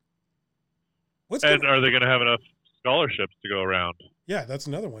 Are they going to have enough scholarships to go around? Yeah, that's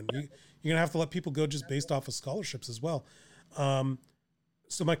another one. You're going to have to let people go just based off of scholarships as well. So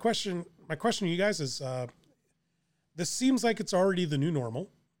my question to you guys is, this seems like it's already the new normal,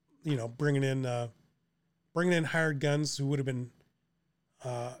 bringing in hired guns who would have been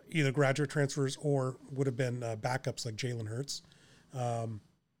either graduate transfers or would have been backups like Jalen Hurts. Do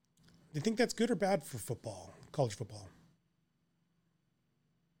you think that's good or bad for football, college football?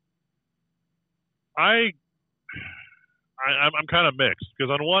 I'm kind of mixed,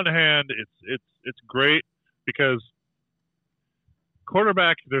 because on one hand it's great because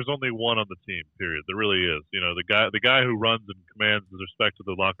quarterback, there's only one on the team, period. There really is. The guy who runs and commands the respect of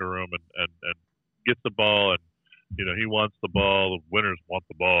the locker room and gets the ball, and he wants the ball, the winners want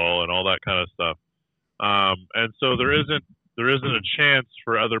the ball, and all that kind of stuff. And so there isn't a chance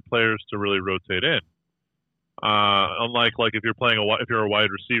for other players to really rotate in. Unlike if you're a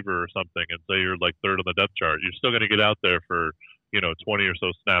wide receiver or something, and say you're like third on the depth chart, you're still going to get out there for 20 or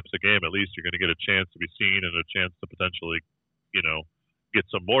so snaps a game. At least you're going to get a chance to be seen and a chance to potentially get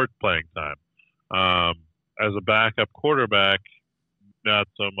some more playing time. As a backup quarterback, not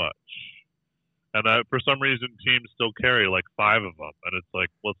so much. And for some reason, teams still carry like 5 of them, and it's like,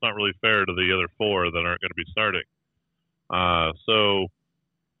 well, it's not really fair to the other 4 that aren't going to be starting. So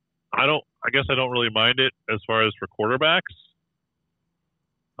I guess I don't really mind it as far as for quarterbacks.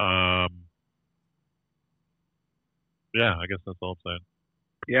 I guess that's all I'm saying.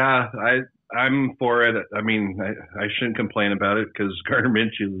 Yeah, I'm for it. I mean, I shouldn't complain about it because Gardner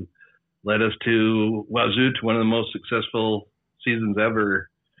Minshew led us to Wazoo to one of the most successful seasons ever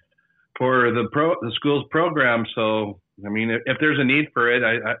for the school's program. So, I mean, if there's a need for it,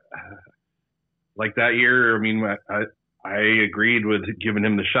 I like that year. I mean, I agreed with giving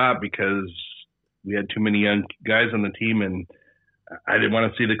him the shot because we had too many young guys on the team, and I didn't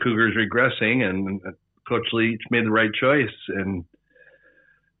want to see the Cougars regressing. And Coach Leach made the right choice, and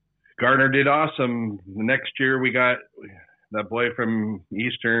Gardner did awesome. The next year, we got that boy from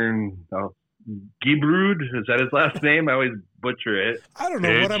Eastern, Gibrud. Is that his last name? I always butcher it. I don't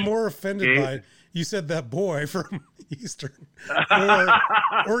know what I'm more offended by. You said that boy from Eastern,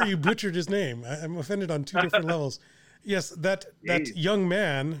 or you butchered his name. I'm offended on 2 different levels. Yes, that young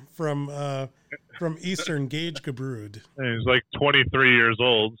man from Eastern, Gage Gibrud. He's like 23 years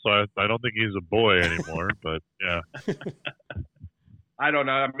old, so I don't think he's a boy anymore. But yeah. I don't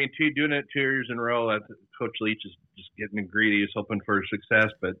know. I mean, doing it 2 years in a row, Coach Leach is just getting greedy. He's hoping for success,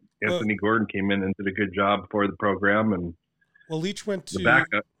 but Anthony Gordon came in and did a good job for the program. And Leach went to the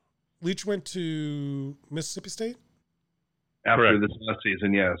backup. Leach went to Mississippi State After Correct. this last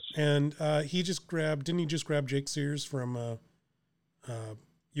season, yes. and didn't he just grab Jake Sears from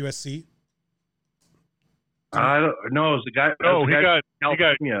USC? I don't know. It was the guy. Oh, he got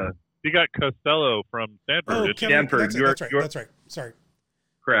California. he got Costello from Stanford. Oh, didn't he? Stanford. That's right. Sorry.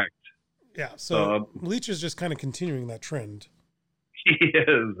 Correct. Yeah. So Leach is just kind of continuing that trend. He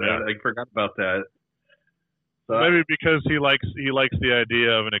is. Yeah. I forgot about that. So, Maybe because he likes the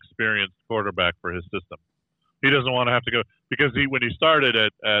idea of an experienced quarterback for his system. He doesn't want to have to go because when he started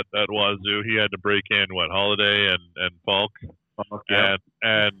at Wazoo, he had to break in Holiday and Falk, yeah.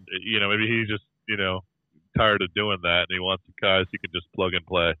 and maybe he's just tired of doing that and he wants the guys he can just plug and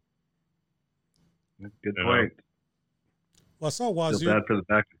play. Good point. Well, I saw Feel Wazoo. bad for the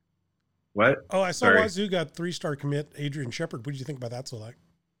back. What? Oh, I saw Sorry. Wazoo got 3-star commit Adrian Shepard. What did you think about that, Solack?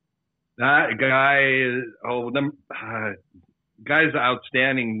 That guy. Guy's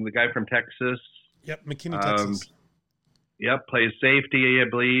outstanding. The guy from Texas. Yep, McKinney, Texas. Yep, plays safety, I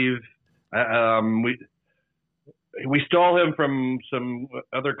believe. We stole him from some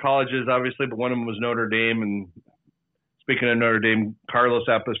other colleges, obviously, but one of them was Notre Dame. And speaking of Notre Dame, Carlos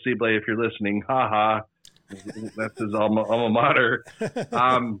Apasible, if you're listening, haha, that's his alma mater.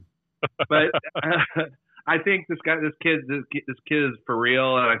 But I think this kid is for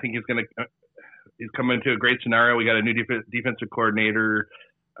real, and I think he's coming into a great scenario. We got a new defensive coordinator.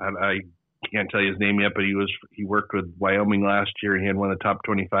 I can't tell you his name yet, but he worked with Wyoming last year, and he had one of the top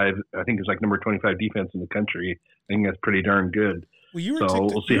 25. I think it's like number 25 defense in the country. I think that's pretty darn good. Well, you were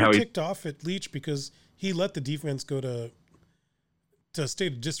ticked off at Leach because he let the defense go to a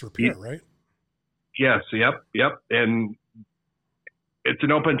state of disrepair, right? Yes. Yep. And it's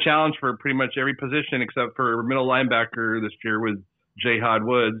an open challenge for pretty much every position except for middle linebacker this year with Jay Hod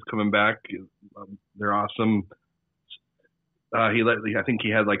Woods coming back. They're awesome. I think he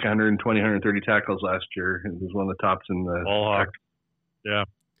had like 120, 130 tackles last year. He was one of the tops in the All Hawk. Yeah.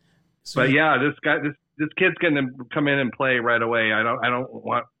 So, but yeah, this kid's going to come in and play right away. I don't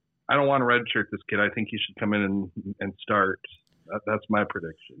want to redshirt this kid. I think he should come in and start. That's my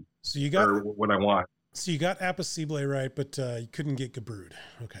prediction. So you got what I want. So you got Apasible right, but you couldn't get Gabrud.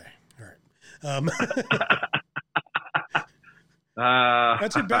 Okay, all right.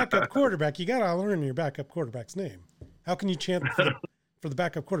 That's your backup quarterback. You got to learn your backup quarterback's name. How can you chant for the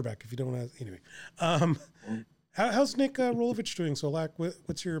backup quarterback if you don't have anyway? How's Nick Rolovich doing, Solack?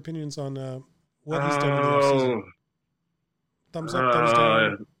 What's your opinions on what he's done in the offseason? Thumbs up, thumbs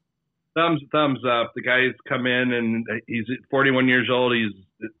down. Thumbs up. The guy's come in and he's 41 years old. He's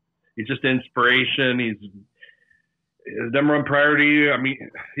just inspiration. His number one priority. I mean,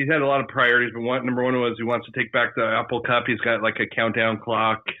 he's had a lot of priorities, but number one was he wants to take back the Apple Cup. He's got like a countdown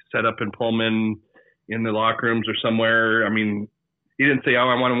clock set up in Pullman in the locker rooms or somewhere. I mean, he didn't say, "Oh,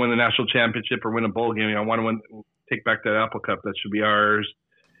 I want to win the national championship or win a bowl game. I want to take back that Apple Cup. That should be ours."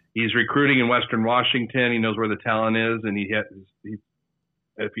 He's recruiting in Western Washington. He knows where the talent is, and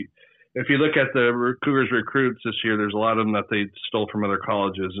if you look at the Cougars recruits this year, there's a lot of them that they stole from other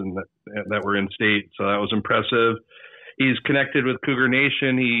colleges and that were in state. So that was impressive. He's connected with Cougar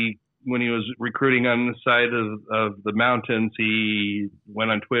Nation. When he was recruiting on the side of the mountains, he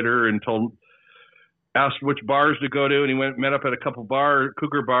went on Twitter and asked which bars to go to, and he met up at a couple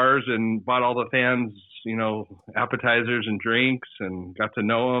Cougar bars and bought all the fans, appetizers and drinks and got to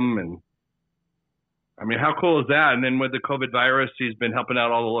know them. And I mean, how cool is that? And then with the COVID virus, he's been helping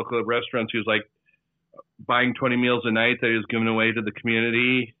out all the local restaurants. He was like buying 20 meals a night that he was giving away to the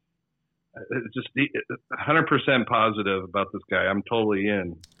community. It's just 100% positive about this guy. I'm totally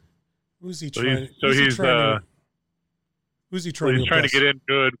in. Who's he trying? He's trying to get in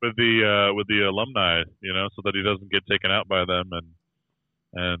good with the alumni, so that he doesn't get taken out by them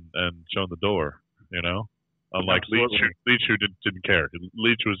and shown the door, Unlike Leach who didn't care.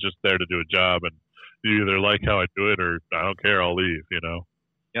 Leach was just there to do a job, and you either like how I do it or I don't care, I'll leave,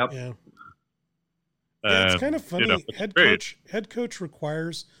 Yep. Yeah. It's kind of funny. Head coach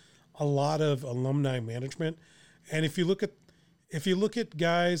requires a lot of alumni management, and if you look at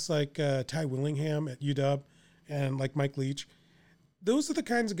guys like Ty Willingham at UW and like Mike Leach, those are the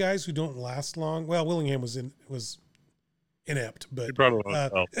kinds of guys who don't last long. Well, Willingham was inept, but he probably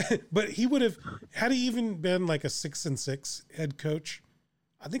won't help. But he would have, had he even been like a 6-6 head coach,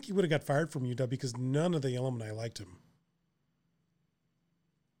 I think he would have got fired from UW because none of the alumni liked him.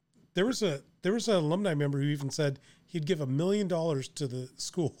 There was an alumni member who even said he'd give $1 million to the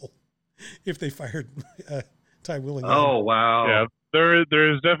school if they fired Ty Willingham. Oh, wow. Yeah, there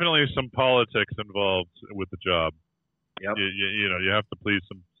is definitely some politics involved with the job. Yep. You have to please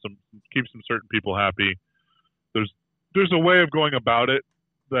keep some certain people happy. There's a way of going about it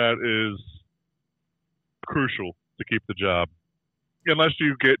that is crucial to keep the job. Unless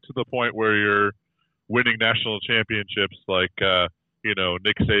you get to the point where you're winning national championships like,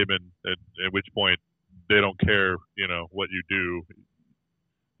 Nick Saban, at which point they don't care, what you do.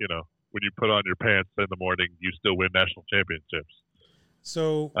 When you put on your pants in the morning, you still win national championships.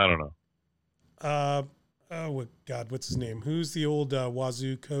 So I don't know. Oh God, what's his name? Who's the old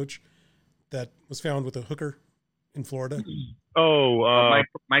Wazoo coach that was found with a hooker in Florida? Mike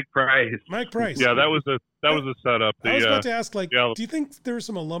Price. Mike Price. Yeah, that was a setup. I was about to ask, do you think there were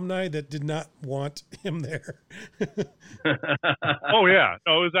some alumni that did not want him there? Oh yeah,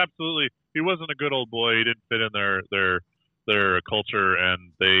 no, it was absolutely. He wasn't a good old boy. He didn't fit in their culture,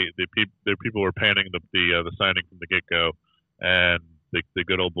 and the people were panning the signing from the get go, and the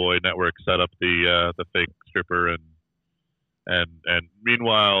good old boy network set up the fake stripper, and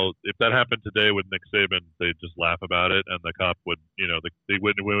meanwhile, if that happened today with Nick Saban, they'd just laugh about it, and the cop would, they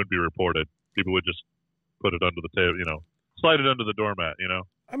wouldn't be reported. People would just put it under the table, slide it under the doormat,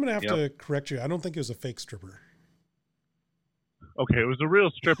 I'm gonna have to correct you. I don't think it was a fake stripper. Okay, it was a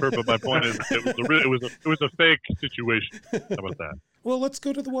real stripper, but my point is, it was a fake situation. How about that? Well, let's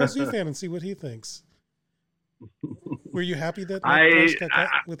go to the Wazoo fan and see what he thinks. Were you happy that Price got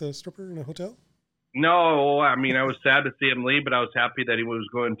caught with a stripper in a hotel? No, I mean, I was sad to see him leave, but I was happy that he was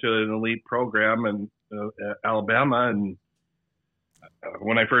going to an elite program in Alabama. And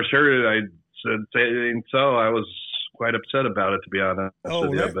when I first heard it, I said, saying so, I was quite upset about it, to be honest.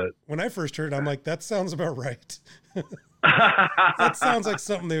 When I first heard it, I'm like, that sounds about right. That sounds like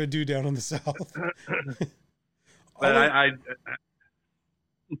something they would do down in the South. But I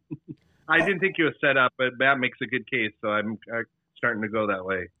didn't think he was set up, but Matt makes a good case, so I'm starting to go that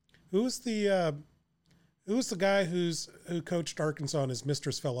way. Who's the guy who coached Arkansas and his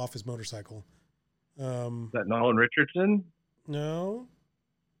mistress fell off his motorcycle? Is that Nolan Richardson? No.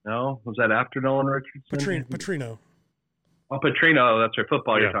 Was that after Nolan Richardson? Petrino. Oh, Petrino. That's right.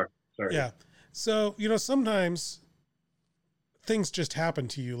 Football. Yeah. You're talking. Sorry. Yeah. So sometimes things just happen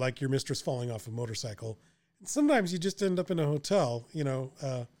to you, like your mistress falling off a motorcycle. And sometimes you just end up in a hotel,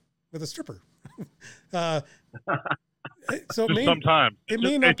 with a stripper. So sometimes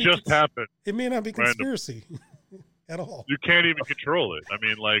it just happens. It may not be conspiracy at all. You can't even control it. I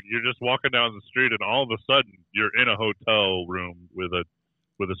mean, like, you're just walking down the street, and all of a sudden you're in a hotel room with a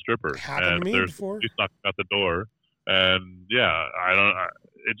stripper, happened to me before. She's knocking at the door, and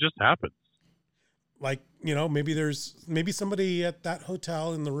it just happens. Like, maybe somebody at that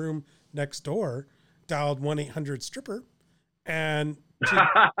hotel in the room next door dialed 1-800-stripper, and she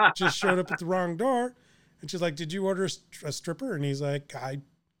just showed up at the wrong door. And she's like, "Did you order a stripper?" And he's like,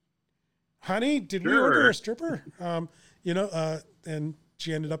 "Honey, did we order a stripper?" And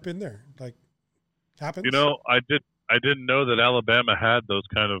she ended up in there. Like, happens. I didn't know that Alabama had those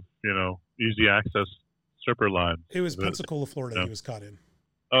kind of, easy access stripper lines. It was Pensacola, Florida. He was caught in.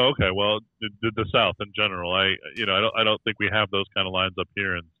 Oh, okay. Well, the South in general, I don't think we have those kind of lines up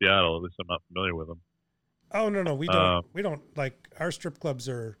here in Seattle. At least I'm not familiar with them. Oh no, we don't. We don't, like, our strip clubs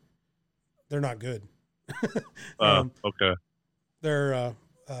they're not good. Okay. They're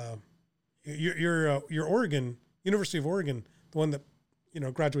your Oregon, University of Oregon, the one that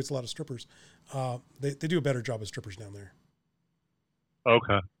graduates a lot of strippers. They do a better job as strippers down there.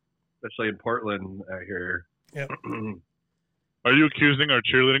 Okay. Especially in Portland, I hear. Yeah. Are you accusing our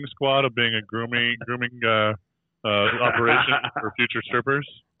cheerleading squad of being a grooming operation for future strippers?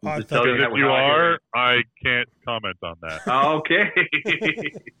 If you are, I can't comment on that. Okay.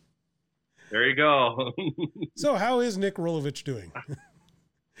 There you go. So how is Nick Rolovich doing?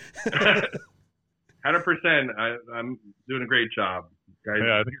 100%. I'm doing a great job. Guys.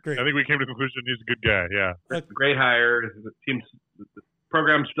 Yeah, I think we came to the conclusion he's a good guy. Yeah. Great hire. The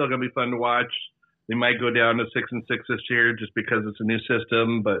program's still going to be fun to watch. They might go down to 6-6 this year just because it's a new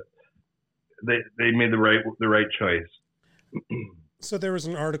system, but they made the right choice. So there was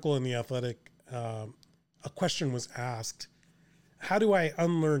an article in The Athletic. A question was asked, how do I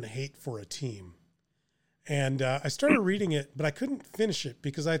unlearn hate for a team? And I started reading it, but I couldn't finish it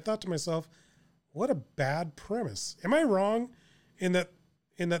because I thought to myself, what a bad premise. Am I wrong in that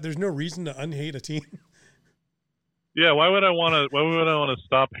there's no reason to unhate a team? Yeah, why would I want to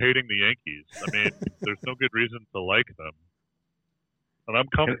stop hating the Yankees? I mean, there's no good reason to like them. And I'm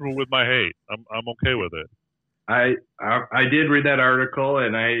comfortable with my hate. I'm okay with it. I did read that article,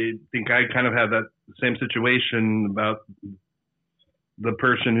 and I think I kind of have that same situation about the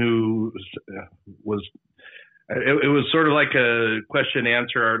person who was. It was sort of like a question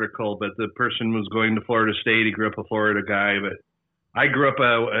answer article, but the person was going to Florida State. He grew up a Florida guy, but I grew up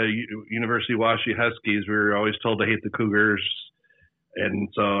a University of Washington Huskies. We were always told to hate the Cougars, and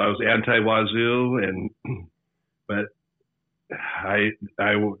so I was anti-Wazoo, but I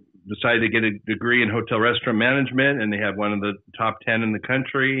decided to get a degree in hotel restaurant management, and they had one of the top 10 in the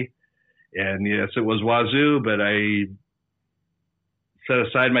country. And yes, it was Wazoo, but I set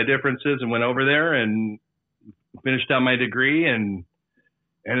aside my differences and went over there and finished out my degree and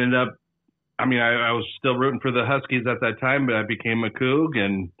ended up, I was still rooting for the Huskies at that time, but I became a Coug,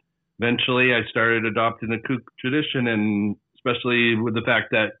 and eventually I started adopting the Coug tradition, and especially with the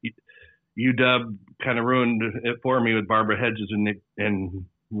fact that UW kind of ruined it for me with Barbara Hedges and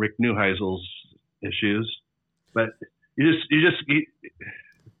Rick Neuheisel's issues. But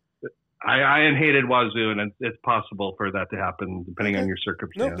I hated Wazoo, and it's possible for that to happen depending on your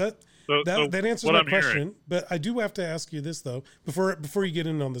circumstance. No, that answers my question. But I do have to ask you this though, before you get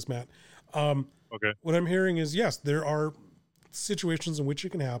in on this, Matt. Okay. What I'm hearing is, yes, there are situations in which it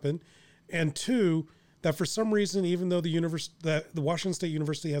can happen, and two, that for some reason, even though the Washington State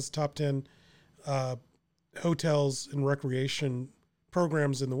University has top 10 hotels and recreation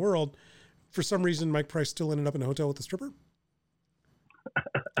programs in the world, for some reason Mike Price still ended up in a hotel with a stripper.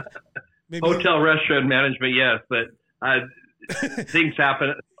 Maybe hotel restaurant management, yes, but things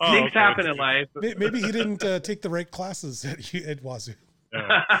happen. Things happen in life. Maybe he didn't take the right classes at Wazoo.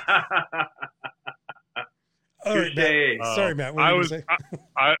 Yeah. All right, Matt. Sorry, Matt. What were you going to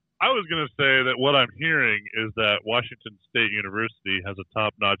say? I was going to say that what I'm hearing is that Washington State University has a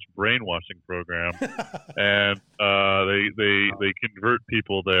top-notch brainwashing program, and they convert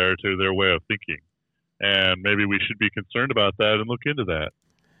people there to their way of thinking, and maybe we should be concerned about that and look into that.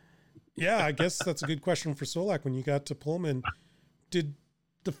 Yeah, I guess that's a good question for Solack. When you got to Pullman, did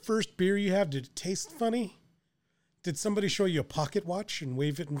the first beer you have, did it taste funny? Did somebody show you a pocket watch and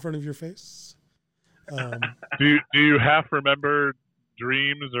wave it in front of your face? Do you half remember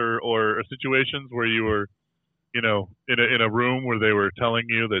dreams or situations where you were, in a room where they were telling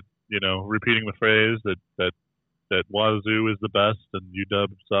you that, repeating the phrase that Wazoo is the best and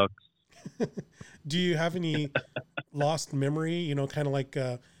UW sucks? Do you have any lost memory, kind of like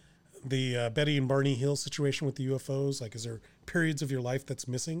the Betty and Barney Hill situation with the UFOs? Like, is there periods of your life that's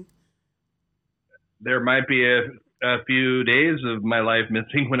missing? There might be a few days of my life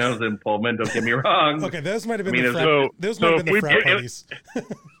missing when I was in Pullman. Don't get me wrong. Okay, those might have been the frat parties.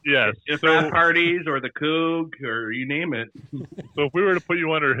 Yes, the frat parties or the Coug or you name it. So if we were to put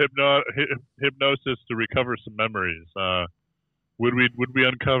you under hypnosis to recover some memories, would we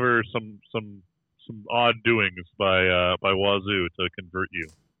uncover some odd doings by Wazoo to convert you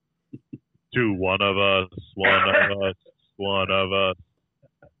to one of us?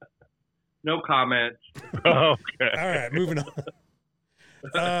 No comment. Okay. All right, moving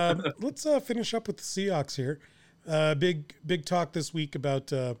on. Let's finish up with the Seahawks here. Big talk this week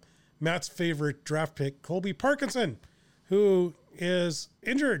about Matt's favorite draft pick, Colby Parkinson, who is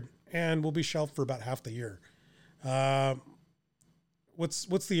injured and will be shelved for about half the year.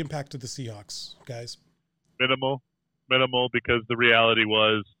 What's the impact of the Seahawks, guys? Minimal, because the reality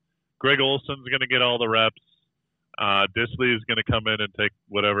was Greg Olson's going to get all the reps. Disley is going to come in and take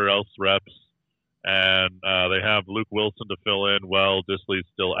whatever else reps, and they have Luke Wilson to fill in while Disley's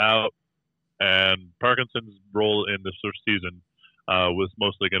still out, and Parkinson's role in this first season was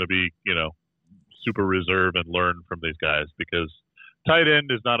mostly going to be, super reserve and learn from these guys, because tight end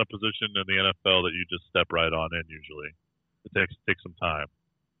is not a position in the NFL that you just step right on in usually. It takes some time.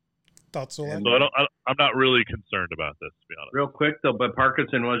 Thoughts so? So I'm not really concerned about this, to be honest. Real quick though, but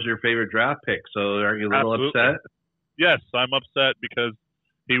Parkinson was your favorite draft pick, so aren't you a little upset? Yes, I'm upset because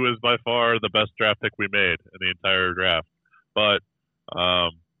he was by far the best draft pick we made in the entire draft. But,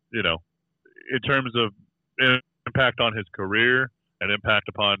 in terms of impact on his career and impact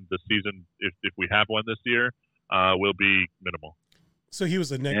upon the season, if we have one this year, will be minimal. So he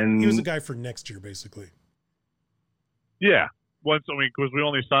was a guy for next year, basically. Yeah. Because we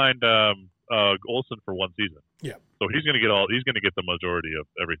only signed Olsen for one season. Yeah. So he's going to get the majority of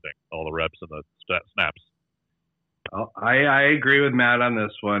everything, all the reps and the snaps. I agree with Matt on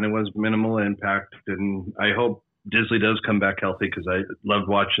this one. It was minimal impact, and I hope Disley does come back healthy, because I loved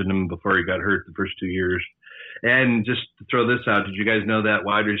watching him before he got hurt the first 2 years. And just to throw this out, did you guys know that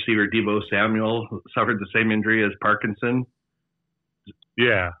wide receiver Deebo Samuel suffered the same injury as Parkinson?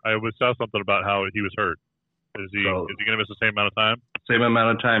 Yeah, I saw something about how he was hurt. Is he going to miss the same amount of time? Same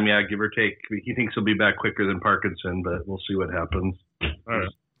amount of time, yeah, give or take. He thinks he'll be back quicker than Parkinson, but we'll see what happens. All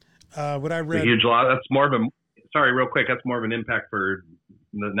right. What I read, a huge lot. That's more of a. Sorry, real quick. That's more of an impact for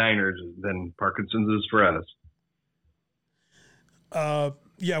the Niners than Parkinson's is for us.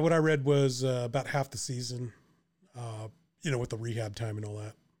 Yeah, what I read was about half the season. With the rehab time and all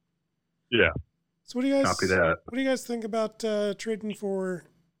that. Yeah. So what do you guys Copy that. What do you guys think about trading for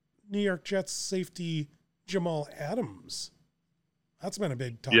New York Jets safety Jamal Adams? That's been a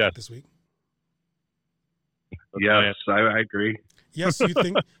big topic this week. Yes, I agree. Yes, you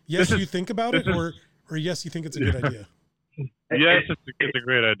think. Yes, you think about it, or yes, you think it's a good idea. Yes, it's a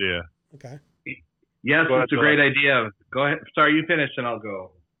great idea. Okay. Yes, it's a great idea. Go ahead. Sorry, you finished, and I'll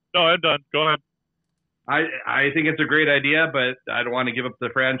go. No, I'm done. Go ahead. I think it's a great idea, but I don't want to give up the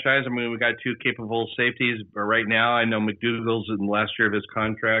franchise. I mean, we got two capable safeties, but right now I know McDougal's in the last year of his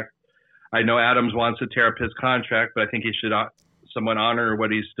contract. I know Adams wants to tear up his contract, but I think he should somewhat honor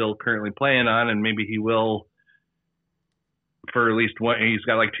what he's still currently playing on, and maybe he will for at least one. He's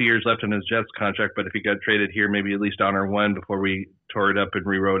got like 2 years left in his Jets contract, but if he got traded here, maybe at least honor one before we tore it up and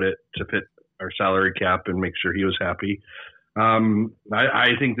rewrote it to fit our salary cap and make sure he was happy. I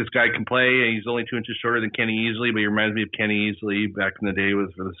think this guy can play. He's only 2 inches shorter than Kenny Easley, but he reminds me of Kenny Easley back in the day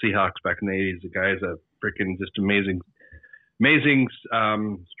for the Seahawks back in the 80s. The guy is a freaking just amazing,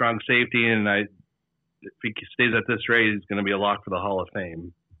 strong safety. And if he stays at this rate, he's going to be a lock for the Hall of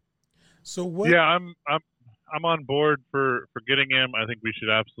Fame. So what? Yeah, I'm on board for getting him. I think we should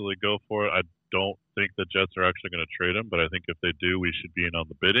absolutely go for it. I don't think the Jets are actually going to trade him, but I think if they do, we should be in on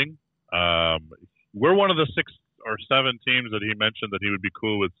the bidding. We're one of the 6 or 7 teams that he mentioned that he would be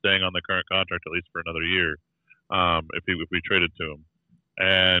cool with staying on the current contract at least for another year, if we traded to him.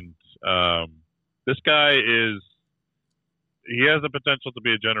 And this guy he has the potential to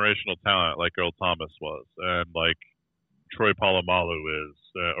be a generational talent like Earl Thomas was, and like Troy Polamalu is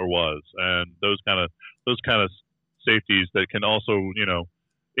or was, and those kind of safeties that can also,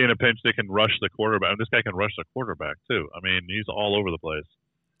 in a pinch they can rush the quarterback. And this guy can rush the quarterback too. I mean, he's all over the place.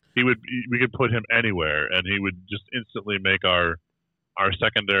 We could put him anywhere, and he would just instantly make our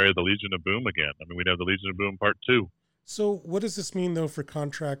secondary the Legion of Boom again. I mean, we'd have the Legion of Boom Part 2. So what does this mean, though, for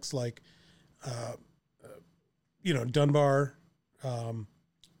contracts like, Dunbar,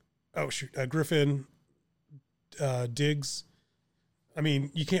 Griffin, Diggs? I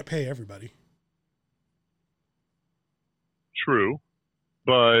mean, you can't pay everybody. True,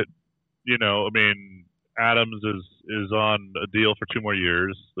 but I mean, Adams is on a deal for 2 more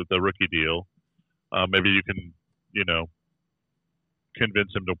years, the rookie deal. Maybe you can,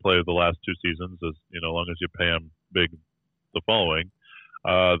 convince him to play the last 2 seasons, as long as you pay him big the following.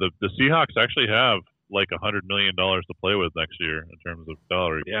 The Seahawks actually have like $100 million to play with next year in terms of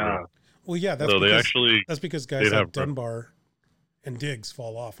salary. Yeah. Well, yeah. That's because guys like Dunbar and Diggs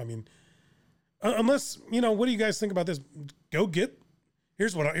fall off. I mean, unless what do you guys think about this?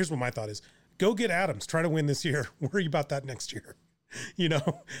 Here's what my thought is. Go get Adams. Try to win this year. Worry about that next year.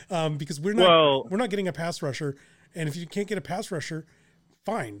 Because we're not getting a pass rusher, and if you can't get a pass rusher,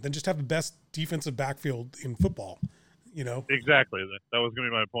 fine. Then just have the best defensive backfield in football. Exactly. That was going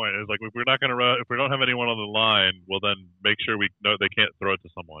to be my point. Is like if we're not going to run, if we don't have anyone on the line, well then make sure we know they can't throw it to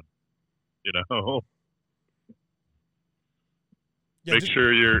someone. Yeah, make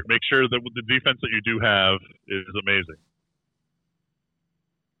sure that the defense that you do have is amazing.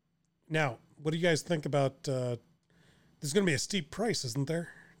 Now, what do you guys think about? There's going to be a steep price, isn't there,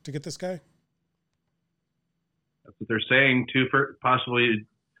 to get this guy? That's what they're saying. Possibly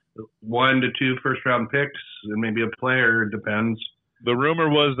 1 to 2 first-round picks, and maybe a player. It depends. The rumor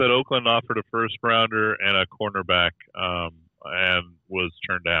was that Oakland offered a first-rounder and a cornerback, and was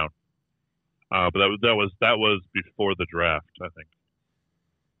turned down. But that was before the draft, I think.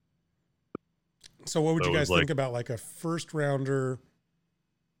 So, what would you guys think about like a first-rounder?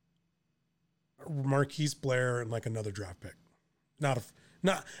 Marquise Blair and like another draft pick. I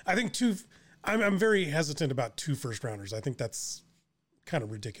think 2. I'm very hesitant about 2 first rounders. I think that's kind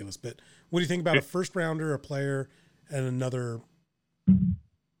of ridiculous. But what do you think about a first rounder, a player, and another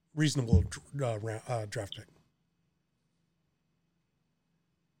reasonable draft pick?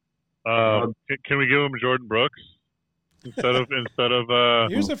 Can we give him Jordan Brooks instead of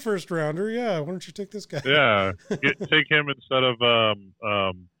here's a first rounder? Yeah, why don't you take this guy? Yeah, take him instead of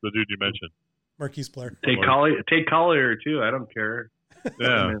the dude you mentioned. Marquise Blair. Take Collier too. I don't care.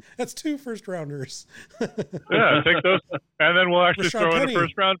 Yeah, that's 2 first rounders. Yeah, take those, and then we'll actually throw in a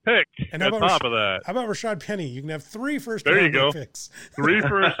first round pick on top of that. How about Rashad Penny? You can have 3 first there round you go. picks. 3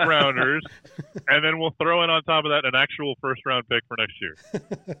 first rounders, and then we'll throw in on top of that an actual first round pick for next year.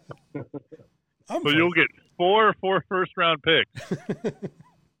 So you'll get 4 first round picks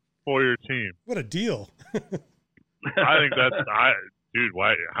for your team. What a deal! I think dude.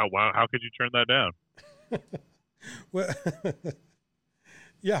 Why? How could you turn that down? Well,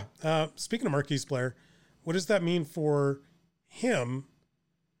 yeah. Speaking of Marquise Blair, what does that mean for him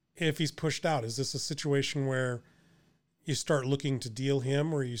if he's pushed out? Is this a situation where you start looking to deal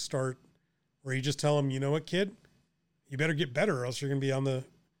him, or you start where you just tell him, you know what, kid, you better get better, or else you're going to be on the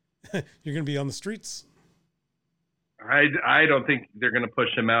you're going to be on the streets. I don't think they're going to push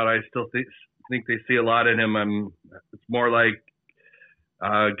him out. I still think they see a lot in him. It's more like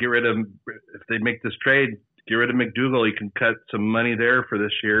get rid of, if they make this trade, get rid of McDougal. You can cut some money there for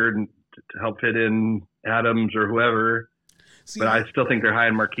this year and to help fit in Adams or whoever. See, but I still think they're high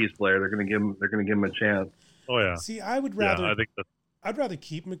in Marquise Blair. They're going to give him a chance. Oh yeah. See, I would rather. Yeah, I think I'd rather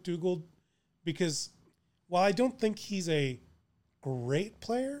keep McDougal because while I don't think he's a great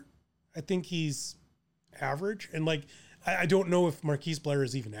player, I think he's average. And like, I don't know if Marquise Blair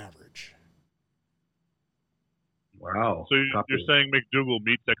is even average. Wow. So you're saying McDougal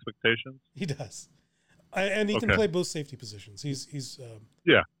meets expectations? He does. And he can play both safety positions. He's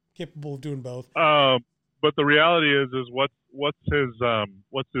capable of doing both. But the reality is what's his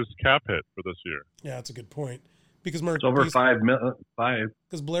cap hit for this year? Yeah, that's a good point. Because it's over $5 million.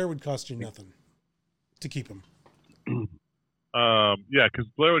 Because Blair would cost you nothing to keep him. Because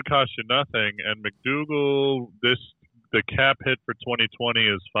Blair would cost you nothing, and McDougal, the cap hit for 2020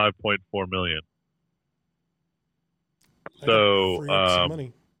 is $5.4 million. So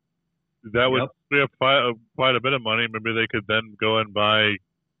money. That would free up quite a bit of money. Maybe they could then go and buy,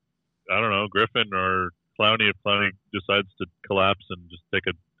 I don't know, Griffin or Clowney if Clowney decides to collapse and just take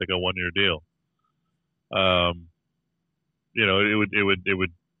a 1-year deal. It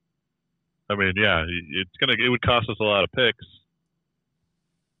would. I mean, yeah, it would cost us a lot of picks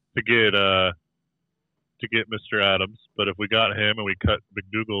to get Mr. Adams, but if we got him and we cut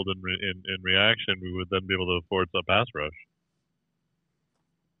McDougal in reaction, we would then be able to afford some pass rush.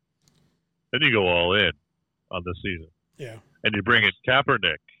 Then you go all in on this season. Yeah. And you bring in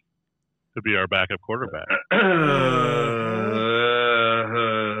Kaepernick to be our backup quarterback.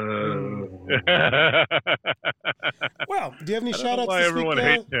 Well, do you have any shout outs? I don't know why everyone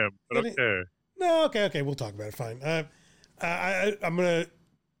hates him, but okay. No, okay, we'll talk about it. Fine. I'm going to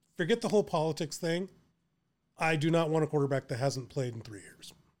forget the whole politics thing. I do not want a quarterback that hasn't played in 3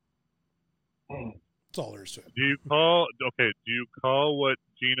 years. That's all there is to it. Do you call what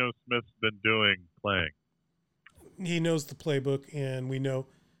Geno Smith's been doing playing? He knows the playbook, and we know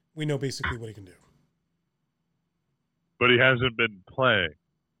basically what he can do. But he hasn't been playing.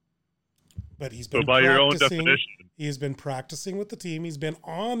 But he's been by your own definition. He has been practicing with the team. He's been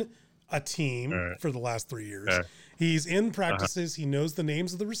on a team for the last 3 years. He's in practices. He knows the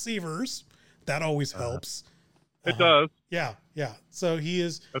names of the receivers. That always helps. It does. Yeah. So he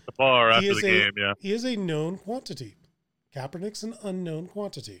is at the bar after the game. Yeah, he is a known quantity. Kaepernick's an unknown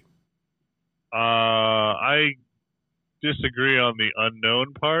quantity. I disagree on the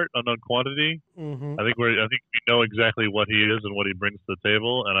unknown quantity. Mm-hmm. I think we know exactly what he is and what he brings to the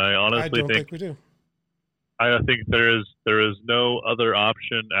table, and I honestly think we do. I think there is no other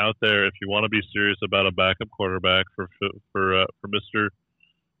option out there if you want to be serious about a backup quarterback for Mr.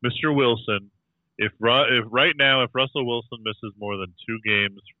 Wilson. If Russell Wilson misses more than 2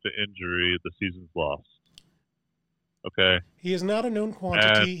 games to injury, the season's lost. Okay. He is not a known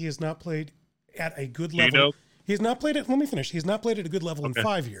quantity. He has not played at a good level. He's not played at. Let me finish. He's not played at a good level in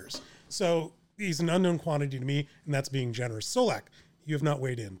 5 years. So he's an unknown quantity to me, and that's being generous. Solack, you have not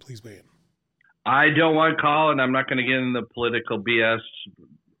weighed in. Please weigh in. I don't want to call, and I'm not going to get in the political BS.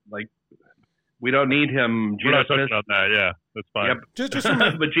 Like, we don't need him. We're not talking about that. Yeah, that's fine. Yep. Just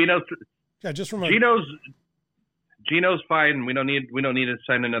remember. But Geno's. Yeah, just remember. Geno's fine. We don't need to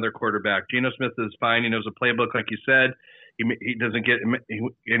sign another quarterback. Geno Smith is fine. He knows the playbook, like you said. He doesn't get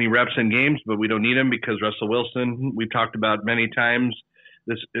any reps in games, but we don't need him because Russell Wilson. We've talked about many times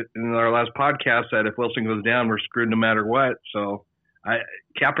this in our last podcast that if Wilson goes down, we're screwed no matter what. So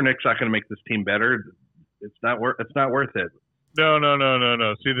Kaepernick's not going to make this team better. It's not worth it. No.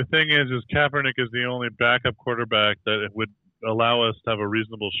 See, the thing is Kaepernick is the only backup quarterback that would allow us to have a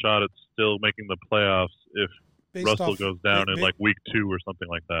reasonable shot at still making the playoffs if Russell goes down in like week 2 or something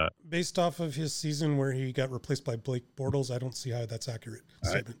like that. Based off of his season where he got replaced by Blake Bortles, I don't see how that's accurate.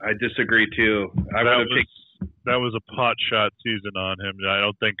 I disagree too. That was a pot shot season on him. I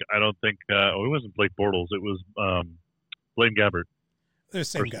don't think. It wasn't Blake Bortles. It was Blaine Gabbert. They're the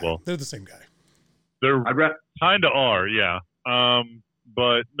same guy. They're the same guy. They're kind of are, yeah.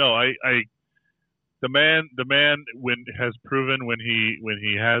 But no, The man has proven when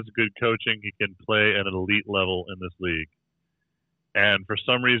he has good coaching, he can play at an elite level in this league. And for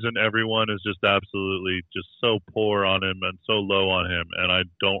some reason, everyone is just absolutely just so poor on him and so low on him, and I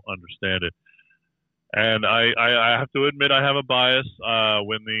don't understand it. And I have to admit I have a bias.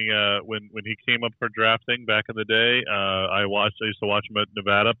 When he came up for drafting back in the day, I used to watch him at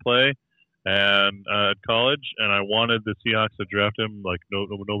Nevada play and at college, and I wanted the Seahawks to draft him like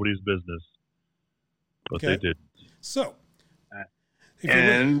nobody's business. but they didn't. So,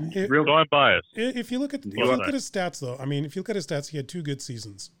 I'm biased. If you look at his stats, though, I mean, if you look at his stats, he had 2 good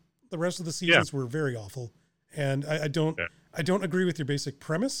seasons. The rest of the seasons were very awful, and I don't agree with your basic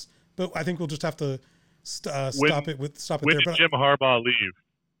premise. But I think we'll just have to stop it there. When did Jim Harbaugh leave?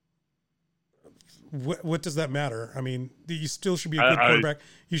 What does that matter? I mean, you still should be a good quarterback.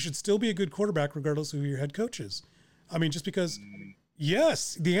 You should still be a good quarterback regardless of who your head coach is. I mean, just because,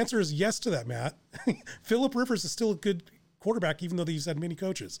 yes, the answer is yes to that, Matt. Phillip Rivers is still a good quarterback, even though he's had many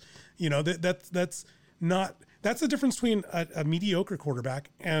coaches. You know, that's the difference between a mediocre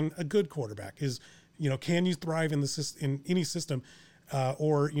quarterback and a good quarterback is, you know, can you thrive in any system,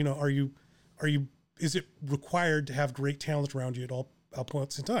 or, you know, is it required to have great talent around you at all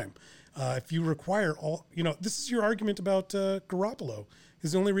points in time? If you require this is your argument about Garoppolo.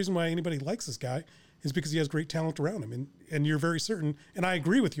 Is the only reason why anybody likes this guy is because he has great talent around him, and you're very certain, and I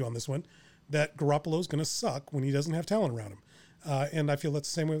agree with you on this one, that Garoppolo is going to suck when he doesn't have talent around him, and I feel that's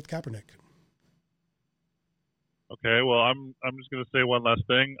the same way with Kaepernick. Okay, well, I'm just going to say one last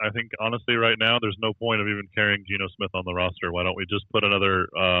thing. I think honestly, right now, there's no point of even carrying Geno Smith on the roster. Why don't we just put another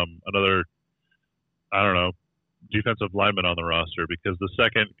I don't know, defensive lineman on the roster? Because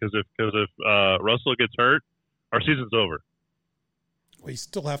if Russell gets hurt, our season's over. Well, you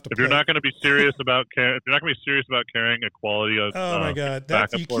still have to. If you're not going to be serious about carrying a quality of my God,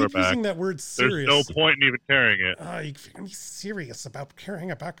 you keep using that word serious. There's no point in even carrying it. You can be serious about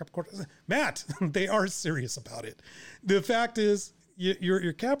carrying a backup quarterback, Matt. They are serious about it. The fact is,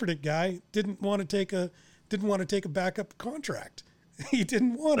 your Kaepernick guy didn't want to take a backup contract. He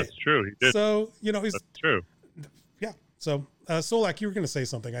didn't want it. That's true. He did. So that's true. Yeah. So Solack, you were going to say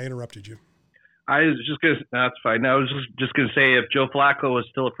something. I interrupted you. I was just gonna. That's fine. I was just gonna say, if Joe Flacco was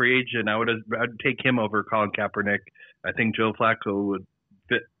still a free agent, I'd take him over Colin Kaepernick. I think Joe Flacco would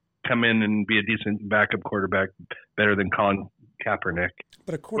come in and be a decent backup quarterback, better than Colin Kaepernick.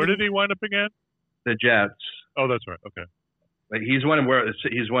 But where did he wind up again? The Jets. Oh, that's right. Okay. Like he's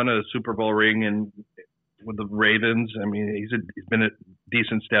won a Super Bowl ring and with the Ravens. I mean, he's been at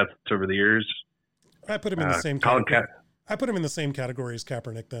decent stats over the years. I put him in the same category. I put him in the same category as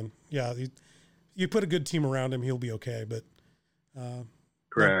Kaepernick. Then, yeah. You put a good team around him, he'll be okay. But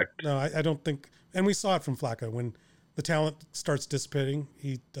correct. No, I don't think. And we saw it from Flacco. When the talent starts dissipating,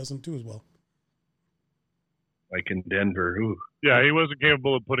 he doesn't do as well. Like in Denver. Ooh. Yeah, he wasn't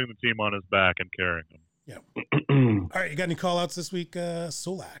capable of putting the team on his back and carrying them. Yeah. All right, you got any call-outs this week,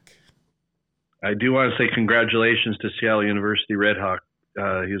 Solack? I do want to say congratulations to Seattle University Redhawk. He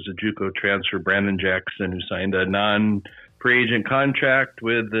was a JUCO transfer, Brandon Jackson, who signed a non-free agent contract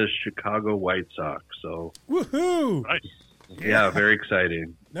with the Chicago White Sox. So, woohoo! Nice. Yeah, very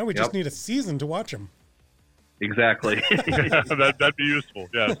exciting. Now we just need a season to watch him. Exactly. That'd be useful.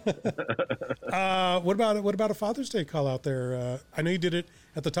 Yeah. What about a Father's Day call out there? I know you did it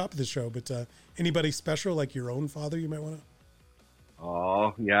at the top of the show, but anybody special, like your own father, you might want to?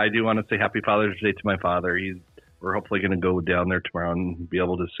 Oh, yeah, I do want to say Happy Father's Day to my father. We're hopefully going to go down there tomorrow and be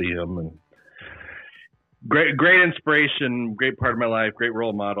able to see him. And great inspiration, great part of my life, great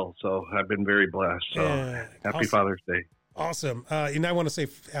role model. So I've been very blessed. So happy awesome. Father's Day. Awesome. And I want to say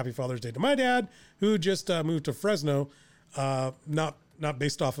Happy Father's Day to my dad, who just moved to Fresno. Not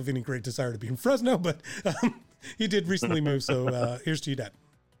based off of any great desire to be in Fresno, but he did recently move. So here's to you, Dad.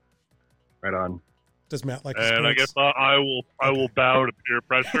 Right on. Does Matt like? And I guess I will bow to peer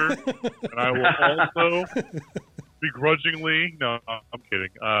pressure, and I will also begrudgingly. No, I'm kidding.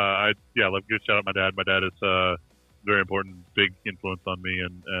 Let me give a shout out my dad. My dad is a very important, big influence on me,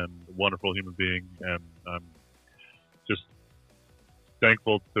 and a wonderful human being, and I'm just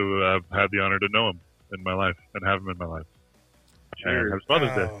thankful to have had the honor to know him in my life and have him in my life. Sure. Happy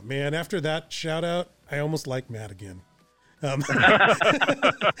Father's Day. Oh man, after that shout out, I almost like Matt again.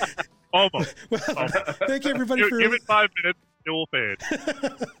 Almost. Well, thank you everybody for give it 5 minutes. It will fade.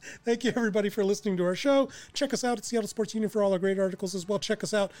 Thank you everybody for listening to our show. Check us out at Seattle Sports Union for all our great articles as well. Check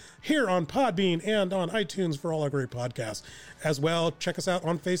us out here on Podbean and on iTunes for all our great podcasts as well. Check us out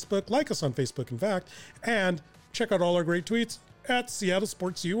on Facebook. Like us on Facebook, in fact. And check out all our great tweets at Seattle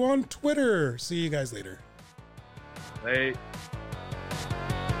Sports U on Twitter. See you guys later. Bye.